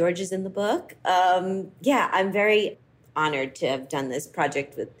 John George is in the book. I'm very honored to have done this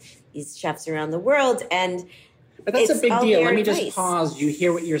project with these chefs around the world. But that's a big deal. Let me just pause. Do you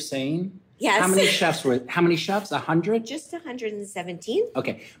hear what you're saying? Yes. How many chefs? 100? Just 117.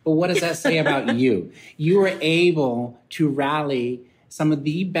 Okay. But what does that say about you? You were able to rally some of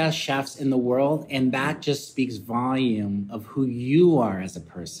the best chefs in the world, and that just speaks volume of who you are as a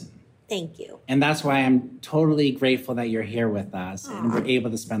person. Thank you. And that's why I'm totally grateful that you're here with us and we're able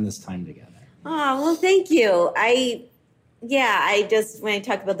to spend this time together. Oh, well, thank you. Yeah, when I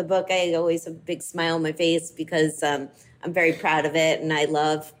talk about the book, I always have a big smile on my face because I'm very proud of it, and I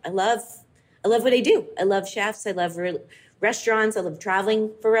love what I do. I love chefs. I love restaurants. I love traveling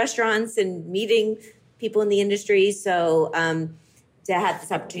for restaurants and meeting people in the industry. So to have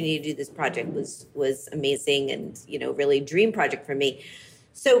this opportunity to do this project was amazing, and really a dream project for me.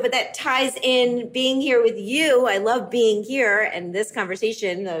 So, but that ties in being here with you. I love being here, and this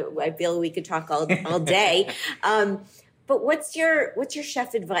conversation. I feel we could talk all day. But what's your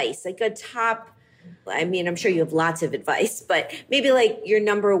chef advice? Like a top, I mean, I'm sure you have lots of advice, but maybe like your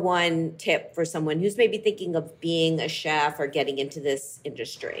number one tip for someone who's maybe thinking of being a chef or getting into this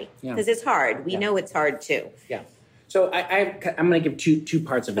industry. Because it's hard. We know it's hard too. Yeah. So I'm going to give two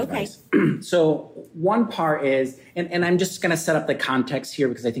parts of advice. So one part is, and I'm just going to set up the context here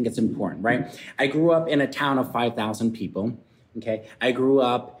because I think it's important, right? I grew up in a town of 5,000 people. Okay. I grew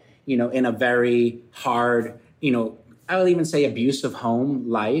up, in a very hard, I will even say abusive home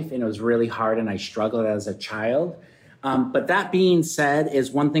life, and it was really hard, and I struggled as a child. But that being said, is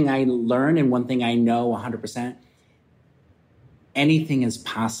one thing I learned and one thing I know 100%, anything is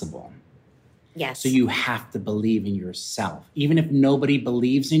possible. Yes. So you have to believe in yourself. Even if nobody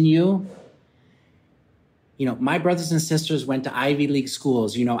believes in you, my brothers and sisters went to Ivy League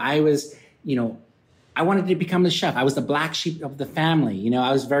schools. I was, I wanted to become the chef. I was the black sheep of the family.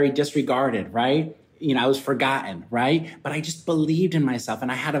 I was very disregarded, right? I was forgotten, right? But I just believed in myself,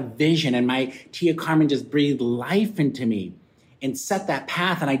 and I had a vision, and my Tia Carmen just breathed life into me and set that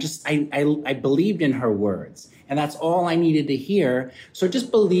path. And I believed in her words, and that's all I needed to hear. So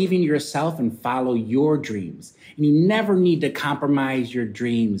just believe in yourself and follow your dreams. And you never need to compromise your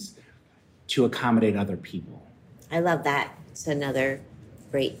dreams to accommodate other people. I love that. It's another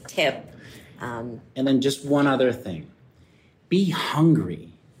great tip. And then just one other thing, be hungry.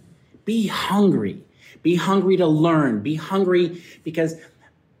 Be hungry. Be hungry to learn. Be hungry because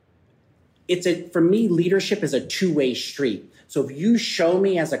for me, leadership is a two-way street. So if you show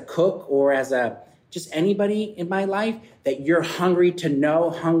me as a cook or as just anybody in my life that you're hungry to know,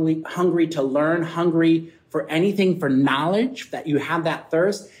 hungry to learn, hungry for anything, for knowledge, that you have that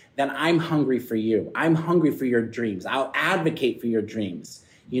thirst, then I'm hungry for you. I'm hungry for your dreams. I'll advocate for your dreams,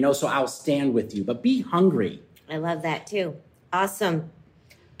 so I'll stand with you. But be hungry. I love that too. Awesome.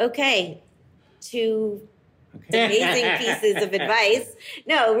 Okay. Two amazing pieces of advice.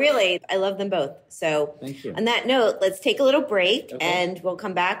 No, really, I love them both. So thank you. On that note, let's take a little break and we'll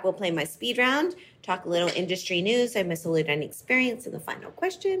come back. We'll play my speed round, talk a little industry news. I miss a little dining experience and the final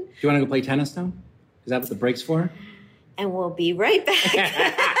question. Do you want to go play tennis now? Is that what the break's for? And we'll be right back.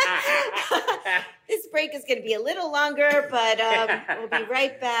 This break is going to be a little longer, but we'll be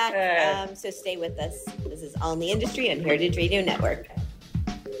right back. So stay with us. This is All in the Industry on Heritage Radio Network.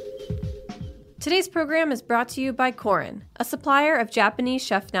 Today's program is brought to you by Korin, a supplier of Japanese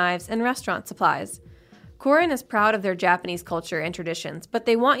chef knives and restaurant supplies. Korin is proud of their Japanese culture and traditions, but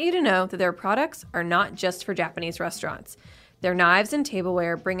they want you to know that their products are not just for Japanese restaurants. Their knives and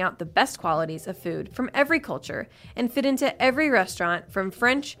tableware bring out the best qualities of food from every culture and fit into every restaurant from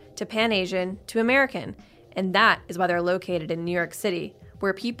French to Pan-Asian to American. And that is why they're located in New York City,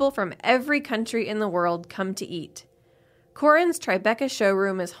 where people from every country in the world come to eat. Korin's Tribeca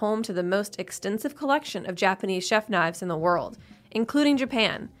showroom is home to the most extensive collection of Japanese chef knives in the world, including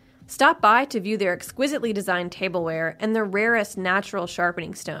Japan. Stop by to view their exquisitely designed tableware and the rarest natural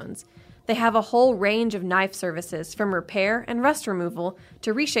sharpening stones. They have a whole range of knife services from repair and rust removal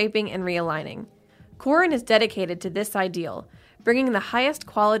to reshaping and realigning. Korin is dedicated to this ideal, bringing the highest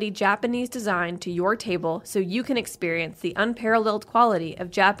quality Japanese design to your table so you can experience the unparalleled quality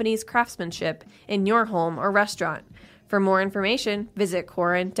of Japanese craftsmanship in your home or restaurant. For more information, visit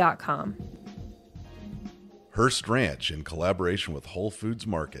Korin.com. Hearst Ranch, in collaboration with Whole Foods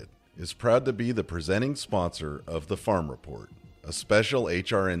Market, is proud to be the presenting sponsor of The Farm Report, a special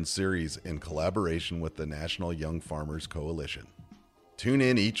HRN series in collaboration with the National Young Farmers Coalition. Tune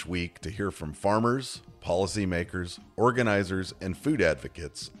in each week to hear from farmers, policymakers, organizers, and food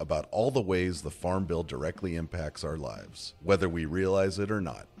advocates about all the ways the Farm Bill directly impacts our lives, whether we realize it or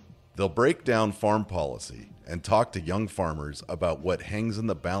not. They'll break down farm policy and talk to young farmers about what hangs in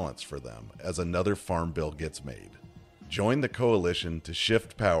the balance for them as another farm bill gets made. Join the coalition to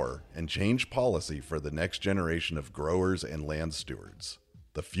shift power and change policy for the next generation of growers and land stewards.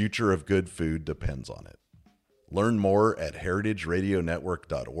 The future of good food depends on it. Learn more at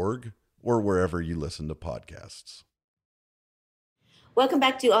heritageradionetwork.org or wherever you listen to podcasts. Welcome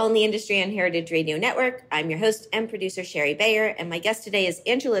back to All in the Industry on Heritage Radio Network. I'm your host and producer, Sherry Bayer, and my guest today is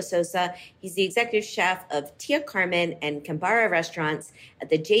Angelo Sosa. He's the executive chef of Tia Carmen and Kembara restaurants at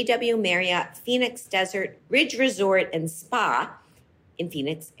the JW Marriott Phoenix Desert Ridge Resort and Spa in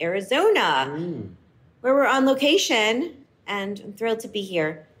Phoenix, Arizona, where we're on location, and I'm thrilled to be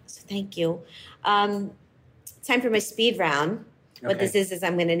here. So thank you. It's time for my speed round. What this is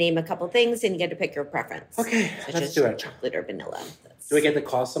I'm going to name a couple things, and you get to pick your preference. Okay, let's do it. Chocolate or vanilla. Do I get to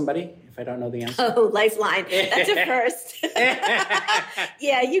call somebody if I don't know the answer? Oh, lifeline. That's a first.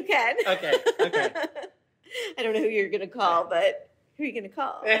 Yeah, you can. Okay. I don't know who you're going to call, but who are you going to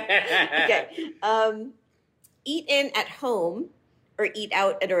call? Okay. Eat in at home or eat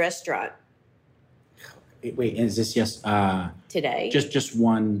out at a restaurant? Wait, is this just today? Just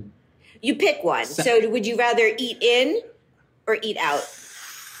one? You pick one. So would you rather eat in or eat out?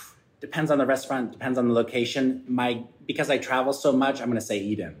 Depends on the restaurant, depends on the location. Because I travel so much, I'm going to say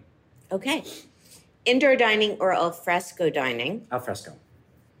eat in. Okay. Indoor dining or al fresco dining? Al fresco.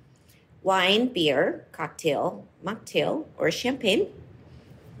 Wine, beer, cocktail, mocktail, or champagne?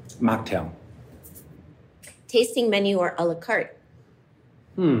 Mocktail. Tasting menu or a la carte?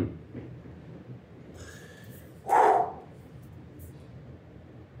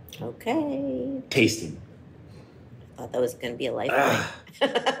 Okay. Tasting. I thought that was going to be a lifeline.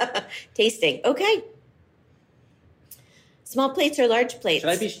 Tasting. Okay. Small plates or large plates? Should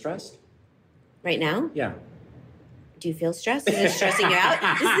I be stressed? Right now? Yeah. Do you feel stressed? Is it stressing you out?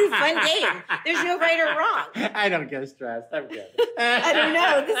 This is a fun game. There's no right or wrong. I don't get stressed. I'm good. I don't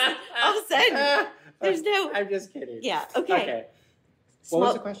know. This is, all of a sudden, there's no... I'm just kidding. Yeah, okay. What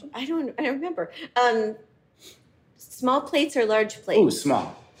was the question? I don't remember. Small plates or large plates? Ooh,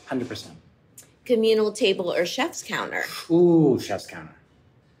 small. 100%. Communal table or chef's counter? Ooh, chef's counter.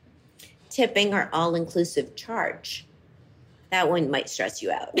 Tipping or all-inclusive charge? That one might stress you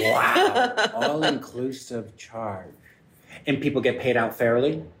out. Wow. All-inclusive charge. And people get paid out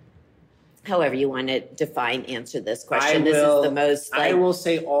fairly? However you want to answer this question. This is the most... I will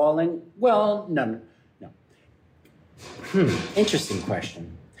say all in... Well, no. Interesting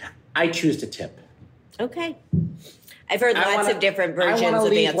question. I choose to tip. Okay. I've heard lots of different versions of answers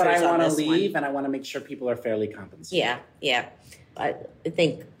on this one. I want to leave, and I want to make sure people are fairly compensated. Yeah. I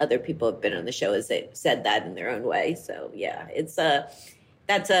think other people have been on the show as they said that in their own way. So yeah,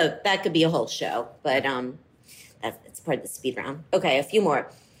 that could be a whole show, but it's part of the speed round. Okay, a few more.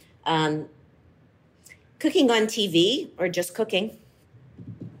 Cooking on TV or just cooking?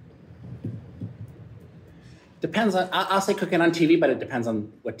 Depends on. I'll say cooking on TV, but it depends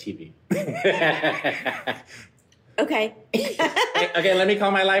on what TV. Okay. Okay, let me call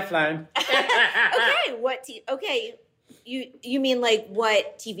my lifeline. Okay, what TV? Okay, you mean like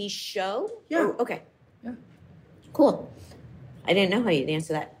what TV show? Yeah. Oh, okay. Yeah. Cool. I didn't know how you'd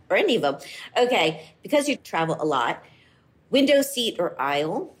answer that, or any of them. Okay, because you travel a lot, window seat or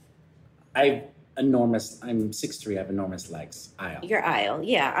aisle? I'm 6'3", I have enormous legs. Aisle. Your aisle,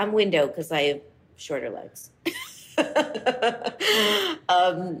 yeah. I'm window because I have shorter legs. And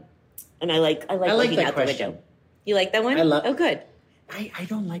I like looking that out question. the window. You like that one? Oh, good. I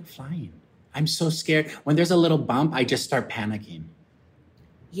don't like flying. I'm so scared. When there's a little bump, I just start panicking.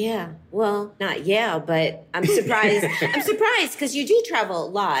 Yeah. Well, not but I'm surprised. I'm surprised because you do travel a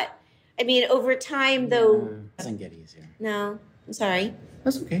lot. I mean, over time, though. It doesn't get easier. No, I'm sorry.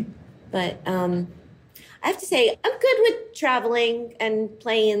 That's okay. But I have to say, I'm good with traveling and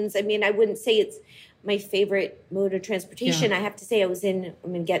planes. I mean, I wouldn't say it's my favorite mode of transportation. Yeah. I have to say I'm going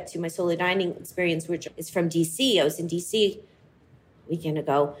to get to my solo dining experience, which is from D.C. I was in D.C. a weekend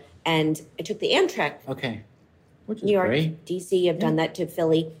ago, and I took the Amtrak. Okay. Which is New York, great. D.C. I've done that to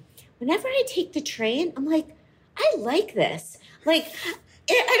Philly. Whenever I take the train, I'm like, I like this. Like,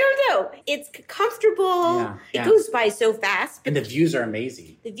 I don't know. It's comfortable. Yeah. It goes by so fast. And the views are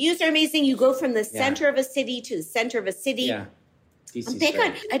amazing. The views are amazing. You go from the center of a city to the center of a city. Yeah. I'm big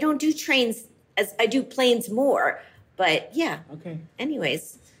on. I don't do trains as I do planes more, but yeah. Okay.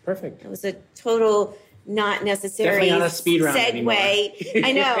 Anyways, perfect. It was a total not necessary Definitely not a speed round segue. anymore.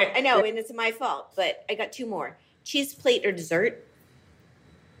 I know, and it's my fault. But I got two more: cheese plate or dessert.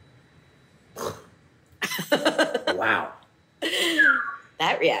 Wow.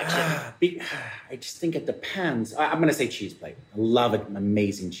 That reaction. I just think it depends. I'm going to say cheese plate. I love it. An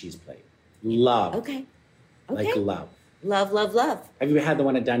amazing cheese plate. Love. Okay. Like love. Love. Have you had the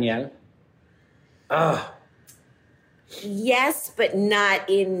one at Danielle? Oh. Yes, but not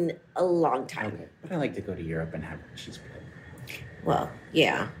in a long time. Okay. But I like to go to Europe and have cheese plate. Well,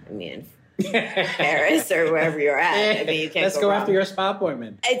 yeah. I mean, Paris or wherever you're at. I mean, you can't Let's go wrong. after your spa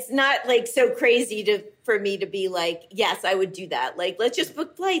appointment. It's not like so crazy for me to be like, yes, I would do that. Like, let's just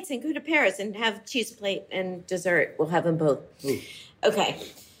book flights and go to Paris and have cheese plate and dessert. We'll have them both. Ooh. Okay.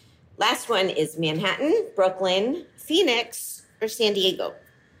 Last one is Manhattan, Brooklyn, Phoenix, or San Diego.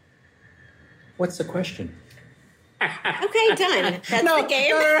 What's the question? Okay, done. That's the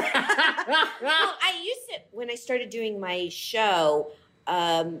game. No. Well, I used to, when I started doing my show,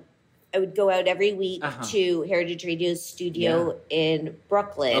 I would go out every week to Heritage Radio's studio in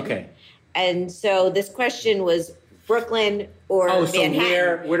Brooklyn. Okay. And so this question was Brooklyn or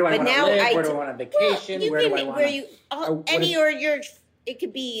Manhattan. So where do I want to live? Where do I want to vacation? Well, where do I want to... it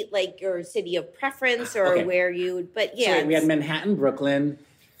could be like your city of preference or where you, but yeah. So we had Manhattan, Brooklyn,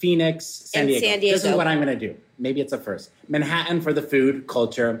 Phoenix, San Diego. This is what I'm going to do. Maybe it's a first. Manhattan for the food,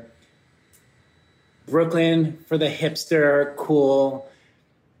 culture. Brooklyn for the hipster, cool,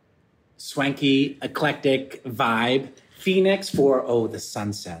 swanky, eclectic vibe. Phoenix for, the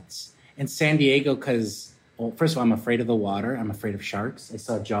sunsets. And San Diego because, well, first of all, I'm afraid of the water. I'm afraid of sharks. I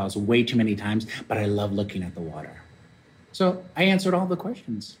saw Jaws way too many times, but I love looking at the water. So I answered all the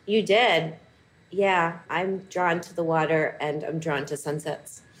questions. You did. Yeah, I'm drawn to the water and I'm drawn to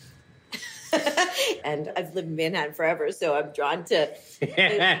sunsets. And I've lived in Manhattan forever, so I'm drawn to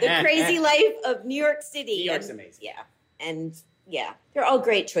the crazy life of New York City. New York's amazing. Yeah. And yeah, they're all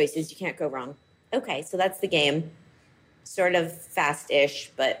great choices. You can't go wrong. Okay, so that's the game. Sort of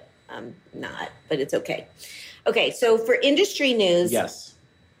fast-ish, but not. But it's okay. Okay, so for industry news, yes,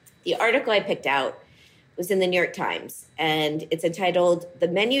 the article I picked out was in the New York Times, and it's entitled "The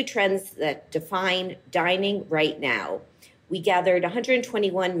Menu Trends That Define Dining Right Now." We gathered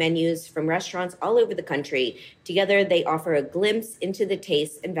 121 menus from restaurants all over the country. Together, they offer a glimpse into the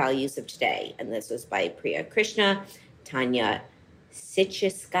tastes and values of today. And this was by Priya Krishna, Tanya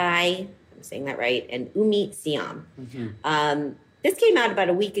Sichiskai, I'm saying that right, and Umi Siam. Mm-hmm. This came out about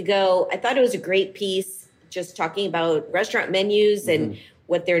a week ago. I thought it was a great piece, just talking about restaurant menus and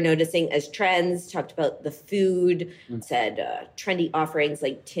what they're noticing as trends, talked about the food, said trendy offerings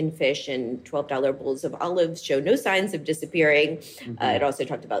like tin fish and $12 bowls of olives show no signs of disappearing. It also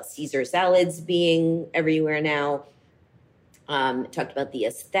talked about Caesar salads being everywhere now. Talked about the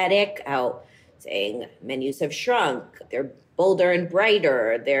aesthetic, how saying menus have shrunk. They're bolder and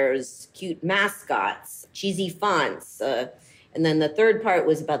brighter. There's cute mascots, cheesy fonts. And then the third part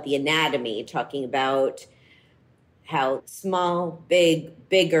was about the anatomy, talking about how small, big,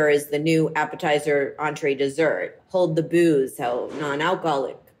 bigger is the new appetizer, entree, dessert. Hold the booze, how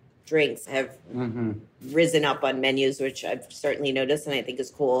non-alcoholic drinks have risen up on menus, which I've certainly noticed and I think is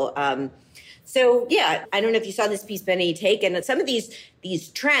cool. So, yeah, I don't know if you saw this piece, Benny, take, and some of these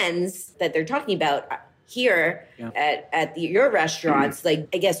trends that they're talking about here at your restaurants, like,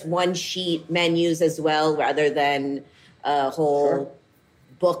 I guess, one-sheet menus as well, rather than a whole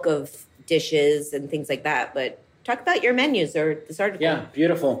book of dishes and things like that. But talk about your menus or this article. Yeah,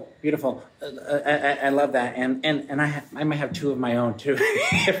 beautiful. I love that, and I might have two of my own too,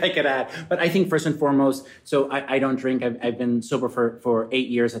 if I could add. But I think first and foremost, so I don't drink. I've been sober for 8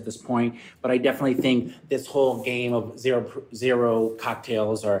 years at this point. But I definitely think this whole game of zero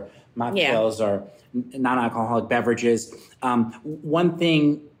cocktails or mocktails or non-alcoholic beverages. One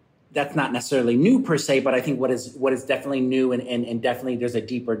thing that's not necessarily new per se, but I think what is definitely new and definitely there's a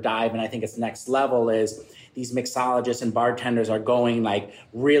deeper dive, and I think it's next level is these mixologists and bartenders are going like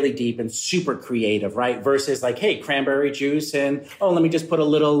really deep and super creative, right? Versus like, hey, cranberry juice and, let me just put a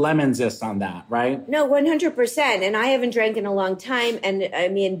little lemon zest on that, right? No, 100%. And I haven't drank in a long time. And I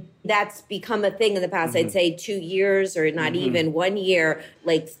mean, that's become a thing in the past, I'd say 2 years or not even 1 year,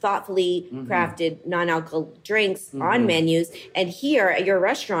 like thoughtfully crafted non-alcoholic drinks on menus. And here at your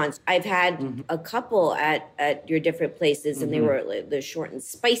restaurants, I've had a couple at your different places and they were like, the short and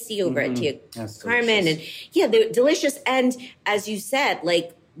spicy over at Tia Carmen. And yeah, they're delicious. And as you said,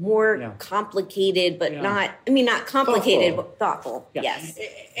 like more complicated, but not complicated, but thoughtful. Yeah. Yes.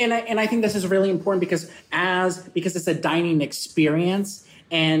 And I think this is really important because it's a dining experience.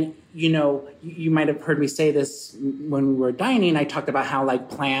 And, you might have heard me say this when we were dining. I talked about how like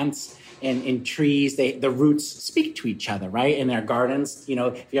plants and trees, the roots speak to each other, right? In their gardens, if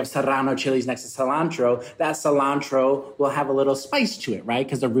you have serrano chilies next to cilantro, that cilantro will have a little spice to it, right?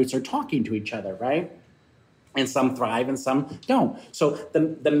 Because the roots are talking to each other, right? And some thrive and some don't. So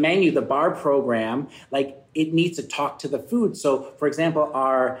the menu, the bar program, like it needs to talk to the food. So for example,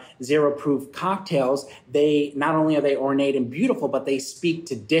 our zero proof cocktails, they not only are they ornate and beautiful, but they speak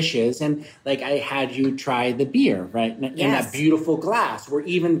to dishes. And like I had you try the beer, right? In that beautiful glass. We're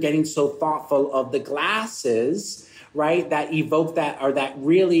even getting so thoughtful of the glasses, right, that evoke that or that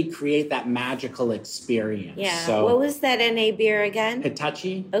really create that magical experience. Yeah. So, what was that NA beer again?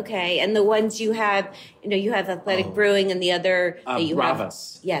 Hitachi. Okay. And the ones you have, you have Athletic Brewing and the other that you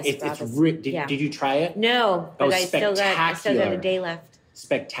Bravas. have. Yes, It's Bravas. Did you try it? No, but I still got spectacular. a day left.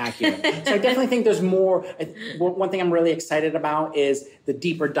 Spectacular. So I definitely think there's more. One thing I'm really excited about is the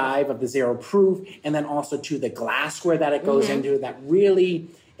deeper dive of the zero proof, and then also to the glassware that it goes into that really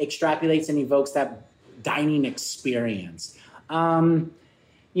extrapolates and evokes that dining experience. Well,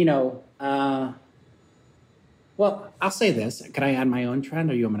 I'll say this. Can I add my own trend,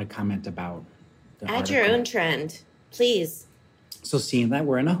 or you want me to comment about the Add article? your own trend, please. So seeing that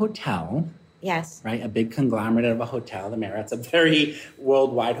we're in a hotel, Yes. right, a big conglomerate of a hotel, the Marriott's a very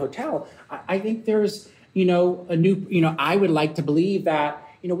worldwide hotel. I think there's, a new, I would like to believe that,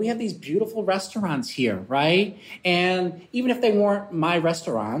 we have these beautiful restaurants here, right? And even if they weren't my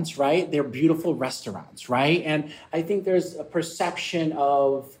restaurants, right, they're beautiful restaurants, right? And I think there's a perception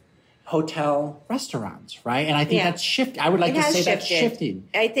of hotel restaurants, right? And I think that's shifted. I would like to say that's shifting.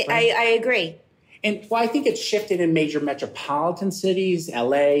 I agree. And I think it's shifted in major metropolitan cities,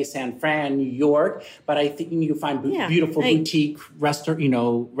 LA, San Fran, New York. But I think you find beautiful boutique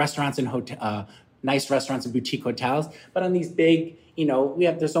restaurants and nice restaurants and boutique hotels. But on these big,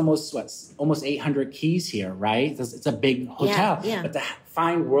 there's almost 800 keys here, right? It's a big hotel. Yeah. But to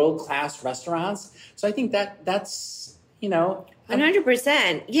find world-class restaurants. So I think that's,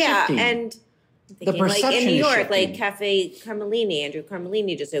 100%. Yeah. shifting. And The perception in New York, shifting. like Cafe Carmelini, Andrew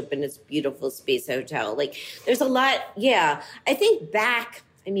Carmelini just opened its beautiful space hotel. Like there's a lot. Yeah. I think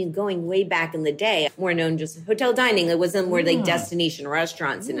going way back in the day, more known just hotel dining. It wasn't more like destination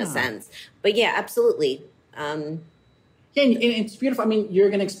restaurants in a sense. But yeah, absolutely. Yeah, and it's beautiful. I mean, you're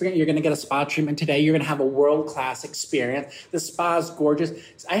going to get a spa treatment today. You're going to have a world-class experience. The spa is gorgeous.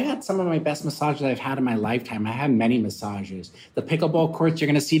 I had some of my best massages I've had in my lifetime. I had many massages. The pickleball courts you're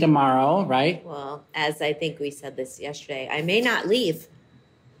going to see tomorrow, right? Well, as I think we said this yesterday, I may not leave.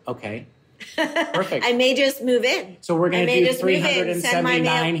 Okay. Perfect. I may just move in. So we're going to do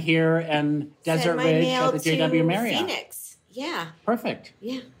 379 here in Desert Ridge at the JW Marriott. Phoenix. Yeah. Perfect.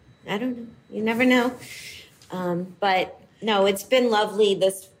 Yeah. I don't know. You never know. But no, it's been lovely.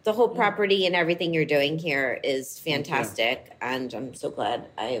 The whole property and everything you're doing here is fantastic. And I'm so glad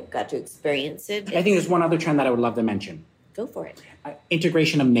I got to experience it. I think there's one other trend that I would love to mention. Go for it.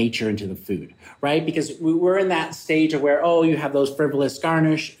 Integration of nature into the food, right? Because we're in that stage of where, you have those frivolous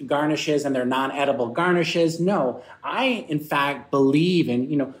garnishes and they're non-edible garnishes. No, I, in fact, believe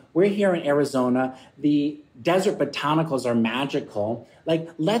in, we're here in Arizona. The desert botanicals are magical. Like,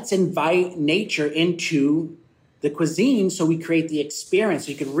 let's invite nature into the cuisine so we create the experience.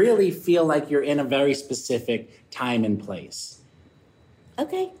 So you can really feel like you're in a very specific time and place.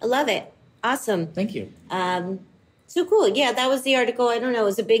 Okay. I love it. Awesome. Thank you. So cool. Yeah, that was the article. I don't know. It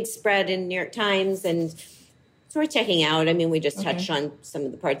was a big spread in New York Times and it's worth checking out. I mean, we just touched on some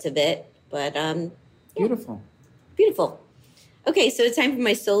of the parts of it, but Beautiful. Beautiful. Okay, so it's time for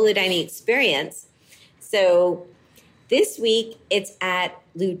my solo dining experience. So this week it's at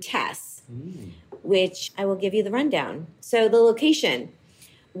Lutece, which I will give you the rundown. So the location,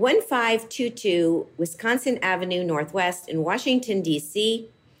 1522 Wisconsin Avenue Northwest in Washington, D.C.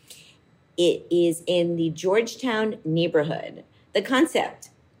 It is in the Georgetown neighborhood. The concept,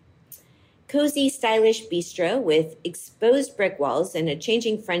 cozy, stylish bistro with exposed brick walls and a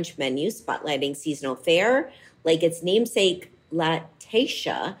changing French menu spotlighting seasonal fare like its namesake La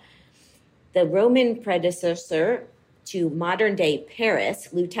Taisha, the Roman predecessor to modern-day Paris.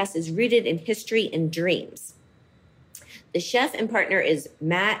 Lutece is rooted in history and dreams. The chef and partner is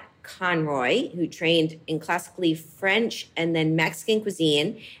Matt Conroy, who trained in classically French and then Mexican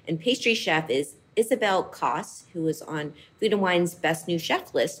cuisine, and pastry chef is Isabel Koss, who was on Food & Wine's Best New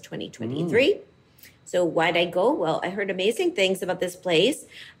Chef list 2023. So why'd I go? Well, I heard amazing things about this place.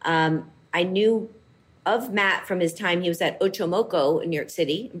 I knew of Matt from his time. He was at Ochomoco in New York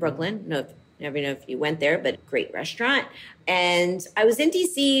City, in Brooklyn. Never know if you went there, but great restaurant. And I was in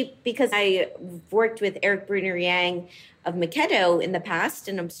DC because I worked with Eric Bruner Yang of Makedo in the past,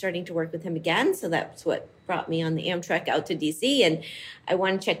 and I'm starting to work with him again. So that's what brought me on the Amtrak out to DC, and I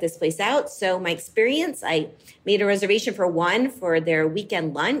want to check this place out. So my experience, I made a reservation for one for their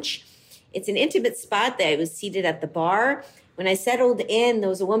weekend lunch. It's an intimate spot that I was seated at the bar. When I settled in, there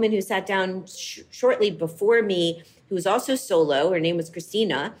was a woman who sat down shortly before me who was also solo. Her name was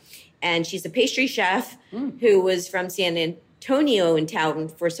Christina, and she's a pastry chef who was from San Antonio in town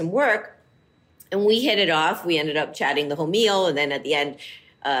for some work. And we hit it off. We ended up chatting the whole meal. And then at the end,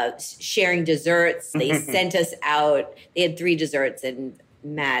 sharing desserts. They sent us out. They had 3 desserts. And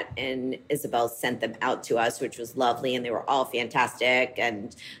Matt and Isabel sent them out to us, which was lovely. And they were all fantastic.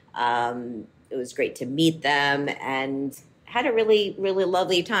 And it was great to meet them and had a really, really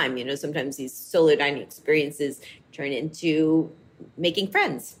lovely time. You know, sometimes these solo dining experiences turn into making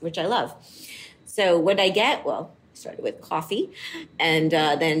friends, which I love. So what I get? Well, I started with coffee. And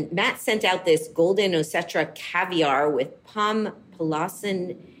then Matt sent out this golden Osetra caviar with Palm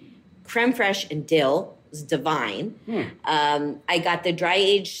Palasan, creme fraiche, and dill. It was divine. I got the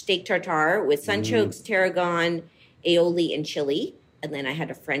dry-aged steak tartare with sunchokes, tarragon, aioli, and chili. And then I had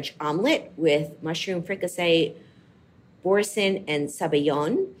a French omelet with mushroom fricassee, boursin, and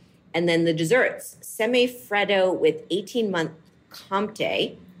sabayon. And then the desserts, semi-freddo with 18-month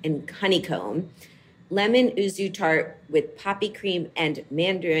comté and honeycomb, lemon uzu tart with poppy cream and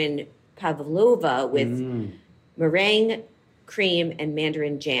mandarin pavlova with meringue cream and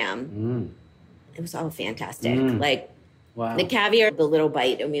mandarin jam. It was all fantastic. Wow. The caviar, the little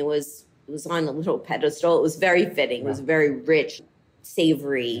bite, I mean, it was on a little pedestal. It was very fitting. It was very rich,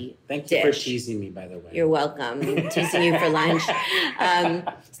 savory Thank dish. you for teasing me, by the way. You're welcome. I'm teasing you for lunch.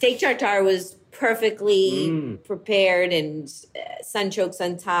 Steak tartare was perfectly prepared and sunchokes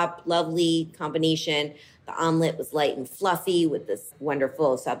on top. Lovely combination. The omelet was light and fluffy with this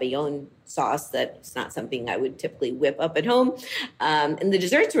wonderful sabayon sauce that's not something I would typically whip up at home. And the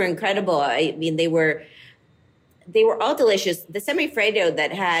desserts were incredible. I mean, they were all delicious. The semi-freddo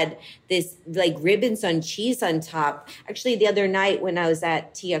that had this like ribbons on cheese on top. Actually, the other night when I was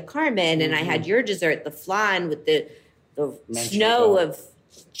at Tia Carmen and I had your dessert, the flan with the snow of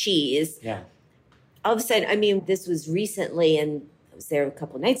cheese. Yeah. All of a sudden, I mean, this was recently, and I was there a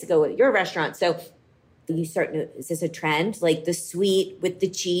couple of nights ago at your restaurant. So you start to, is this a trend? Like the sweet with the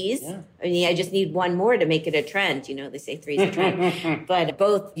cheese? Yeah. I mean, I just need one more to make it a trend. You know, they say three's a trend. But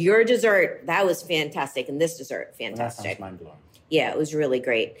both your dessert, that was fantastic, and this dessert, fantastic. That sounds mind-blowing. Yeah, it was really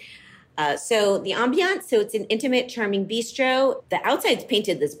great. So the ambiance, so it's an intimate, charming bistro. The outside's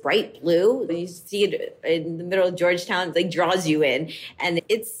painted this bright blue. You see it in the middle of Georgetown, it like draws you in. And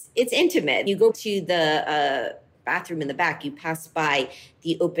it's intimate. You go to the bathroom in the back, you pass by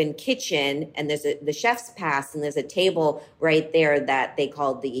the open kitchen, and there's the chef's pass, and there's a table right there that they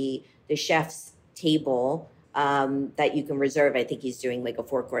call the chef's table that you can reserve. I think he's doing like a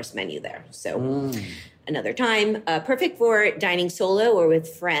 4-course menu there. So another time, perfect for dining solo or with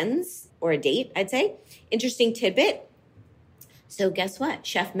friends or a date, I'd say. Interesting tidbit. So guess what?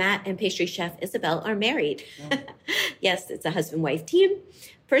 Chef Matt and pastry chef Isabel are married. Yes, it's a husband-wife team.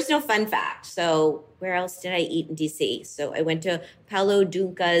 Personal fun fact. So where else did I eat in DC? So I went to Paulo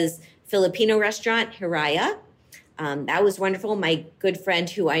Dunca's Filipino restaurant, Hiraya. That was wonderful. My good friend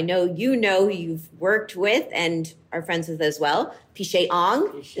who I know you've worked with and are friends with as well, Piche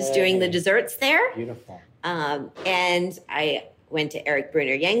Ong, is doing the desserts there. Beautiful. And I went to Eric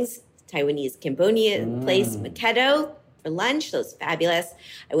Bruner Yang's Taiwanese Cambodia place, Makedo, for lunch. That was fabulous.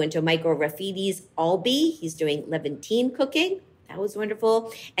 I went to Michael Rafidi's Albi. He's doing Levantine cooking. That was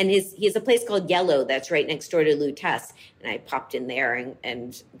wonderful. And he has a place called Yellow that's right next door to Lou Tess. And I popped in there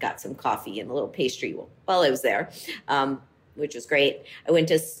and got some coffee and a little pastry while I was there, which was great. I went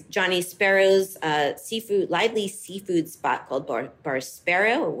to Johnny Sparrow's lively seafood spot called Bar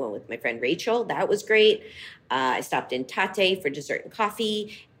Sparrow. I went with my friend Rachel. That was great. I stopped in Tate for dessert and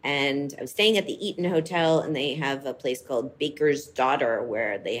coffee. And I was staying at the Eaton Hotel, and they have a place called Baker's Daughter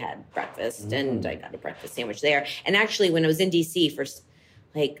where they had breakfast, and I got a breakfast sandwich there. And actually, when I was in DC for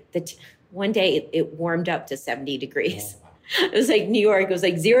like one day, it warmed up to 70 degrees. Oh, wow. It was like New York. It was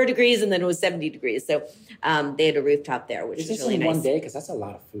like 0 degrees, and then it was 70 degrees. So they had a rooftop there, which was really nice. One day? Because that's a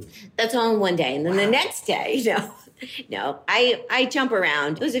lot of food. That's all in one day. And then the next day, no, I jump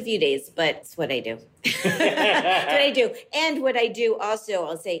around. It was a few days, but it's what I do. It's what I do. And what I do also,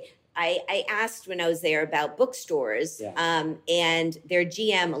 I'll say, I asked when I was there about bookstores, and their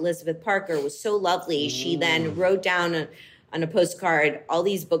GM, Elizabeth Parker, was so lovely. She then wrote down on a postcard all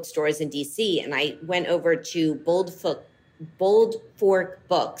these bookstores in DC, and I went over to Bold Fork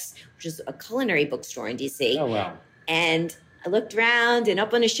Books, which is a culinary bookstore in DC. Oh, wow. And I looked around, and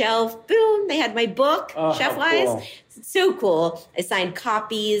up on a shelf, boom, they had my book, Chef Wise. Cool. It's so cool. I signed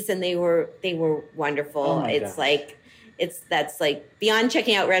copies, and they were wonderful. Oh, it's like that's like beyond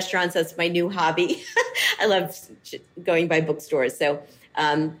checking out restaurants. That's my new hobby. I love going by bookstores. So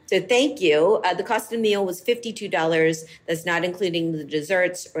thank you. The cost of the meal was $52. That's not including the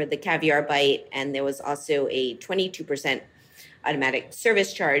desserts or the caviar bite, and there was also a 22% automatic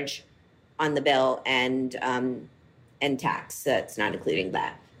service charge on the bill and tax. That's not including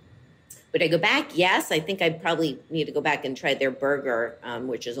that. Would I go back? Yes. I think I probably need to go back and try their burger,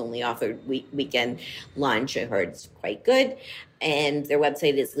 which is only offered weekend lunch. I heard it's quite good. And their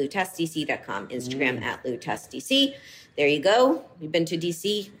website is lutestdc.com, Instagram at lutestdc. There you go. You've been to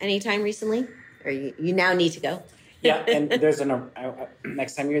DC anytime recently? Or you now need to go? Yeah, and there's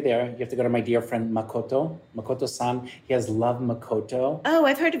next time you're there, you have to go to my dear friend Makoto-san. He has Love Makoto. Oh,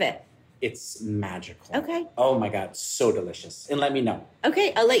 I've heard of it. It's magical. Okay. Oh my God, so delicious. And let me know.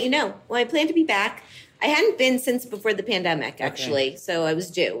 Okay, I'll let you know. Well, I plan to be back. I hadn't been since before the pandemic, actually. Okay. So I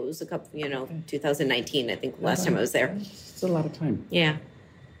was due. It was a couple, 2019, I think, last time I was there. It's a lot of time. Yeah.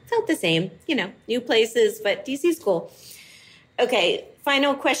 Felt the same, new places, but DC's cool. Okay,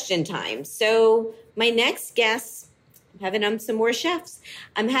 final question time. So my next guest, I'm having on some more chefs.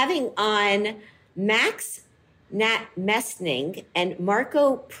 I'm having on Max Nat Messning and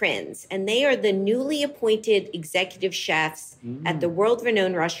Marco Prinz, and they are the newly appointed executive chefs at the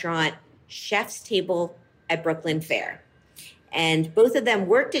world-renowned restaurant Chef's Table at Brooklyn Fair. And both of them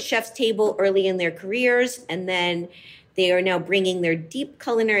worked at Chef's Table early in their careers, and then they are now bringing their deep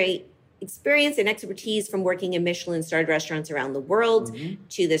culinary experience and expertise from working in Michelin-starred restaurants around the world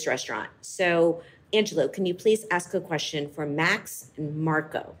to this restaurant. So, Angelo, can you please ask a question for Max and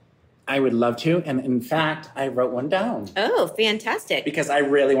Marco? I would love to. And in fact, I wrote one down. Oh, fantastic. Because I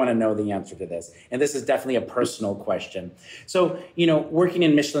really want to know the answer to this. And this is definitely a personal question. So, working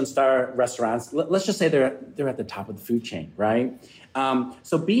in Michelin star restaurants, let's just say they're at the top of the food chain, right?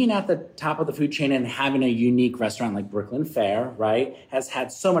 So being at the top of the food chain and having a unique restaurant like Brooklyn Fare, right, has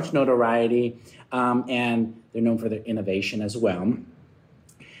had so much notoriety. And they're known for their innovation as well.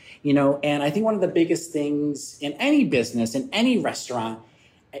 And I think one of the biggest things in any business, in any restaurant,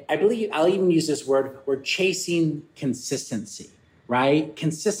 I believe I'll even use this word, we're chasing consistency, right?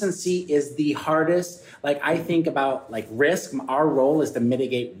 Consistency is the hardest. Like I think about like risk. Our role is to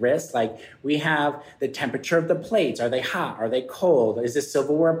mitigate risk. Like we have the temperature of the plates. Are they hot? Are they cold? Is the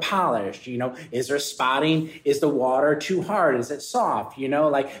silverware polished? Is there spotting? Is the water too hard? Is it soft?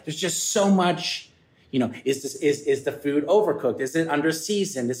 Like there's just so much, is the food overcooked? Is it under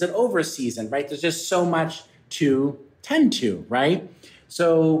seasoned? Is it over seasoned, right? There's just so much to tend to, right?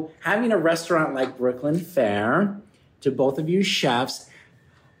 So having a restaurant like Brooklyn Fare, to both of you chefs,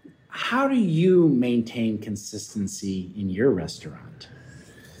 how do you maintain consistency in your restaurant?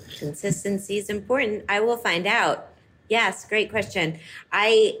 Consistency is important. I will find out. Yes, great question.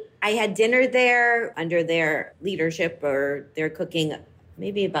 I had dinner there under their leadership or their cooking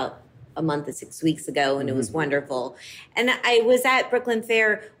maybe about a month or 6 weeks ago, and it was wonderful. And I was at Brooklyn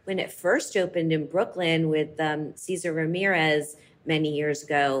Fare when it first opened in Brooklyn with Cesar Ramirez many years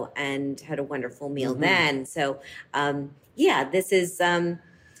ago and had a wonderful meal then. So, this is,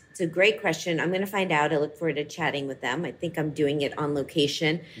 it's a great question. I'm going to find out. I look forward to chatting with them. I think I'm doing it on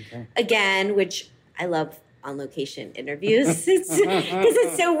location again, which I love on location interviews. It's because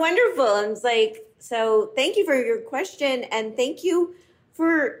it's so wonderful. And it's like, so thank you for your question. And thank you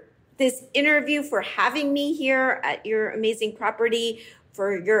for this interview, for having me here at your amazing property,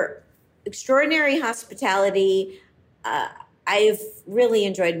 for your extraordinary hospitality. I've really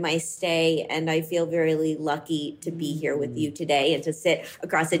enjoyed my stay, and I feel very lucky to be here with you today and to sit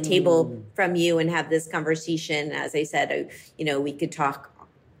across a table from you and have this conversation. As I said, we could talk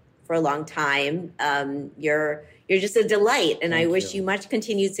for a long time. You're just a delight, and I wish you much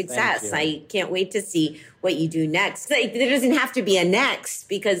continued success. I can't wait to see what you do next. Like, there doesn't have to be a next,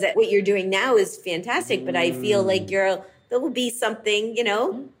 because what you're doing now is fantastic, but I feel like there will be something,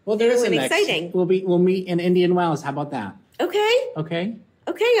 well, there is exciting. We'll meet in Indian Wells. How about that? Okay,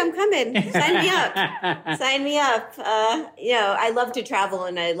 I'm coming. Sign me up. Sign me up. I love to travel,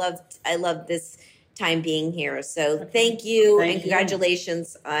 and I love this time being here. So thank you, and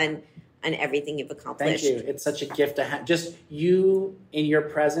congratulations on everything you've accomplished. Thank you. It's such a gift to have. Just you in your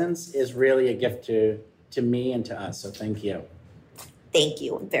presence is really a gift to me and to us. So thank you. Thank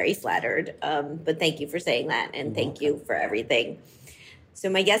you. I'm very flattered. But thank you for saying that, and thank you for everything. So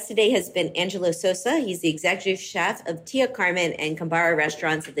my guest today has been Angelo Sosa. He's the executive chef of Tia Carmen and Kembara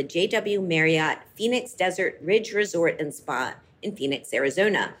restaurants at the JW Marriott Phoenix Desert Ridge Resort and Spa in Phoenix,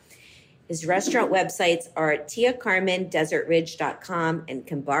 Arizona. His restaurant websites are tiacarmendesertridge.com and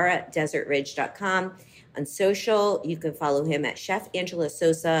kembaradesertridge.com. On social, you can follow him at Chef Angelo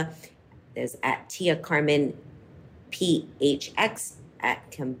Sosa. There's at Tia Carmen PHX,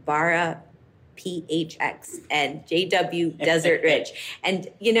 at Kembara PHX, and JW Desert Ridge. And,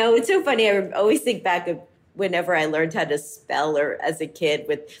 it's so funny. I always think back of whenever I learned how to spell, or as a kid,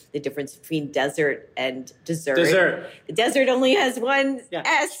 with the difference between desert and dessert. Dessert. The desert only has one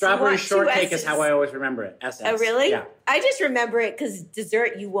S. Strawberry shortcake is how I always remember it. SS. Oh, really? Yeah. I just remember it because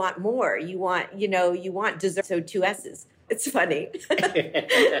dessert, you want more. You want dessert. So 2 S's. It's funny.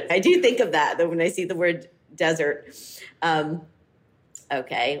 I do think of that though when I see the word desert.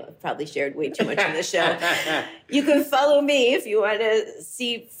 Okay, I've probably shared way too much on the show. You can follow me if you want to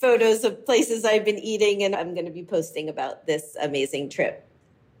see photos of places I've been eating, and I'm going to be posting about this amazing trip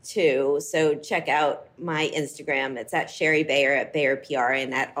too. So check out my Instagram. It's at Sherry Bayer, at Bayer PR,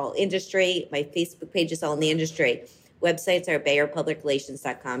 and at All Industry. My Facebook page is All in the Industry. Websites are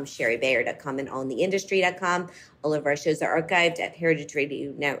BayerPublicRelations.com, SherryBayer.com, and AllInTheIndustry.com. All of our shows are archived at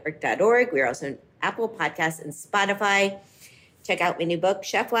heritageradionetwork.org. We are also on Apple Podcasts and Spotify. Check out my new book,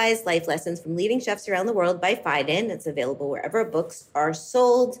 Chef Wise, Life Lessons from Leading Chefs Around the World by Fiden. It's available wherever books are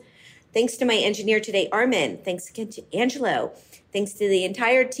sold. Thanks to my engineer today, Armin. Thanks again to Angelo. Thanks to the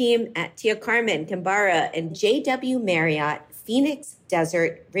entire team at Tia Carmen, Kembara, and JW Marriott, Phoenix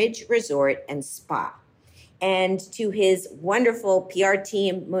Desert Ridge Resort and Spa. And to his wonderful PR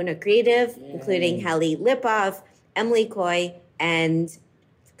team, Mona Creative, including Hallie Lipov, Emily Coy, and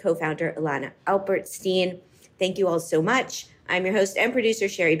co-founder Ilana Albertstein. Thank you all so much. I'm your host and producer,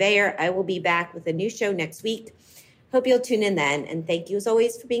 Sherry Bayer. I will be back with a new show next week. Hope you'll tune in then. And thank you as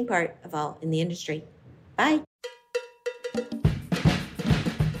always for being part of All in the Industry. Bye.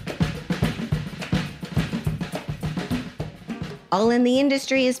 All in the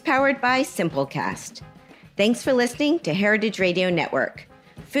Industry is powered by Simplecast. Thanks for listening to Heritage Radio Network,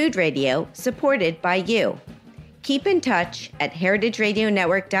 food radio supported by you. Keep in touch at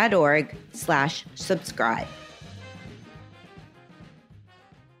heritageradionetwork.org/subscribe.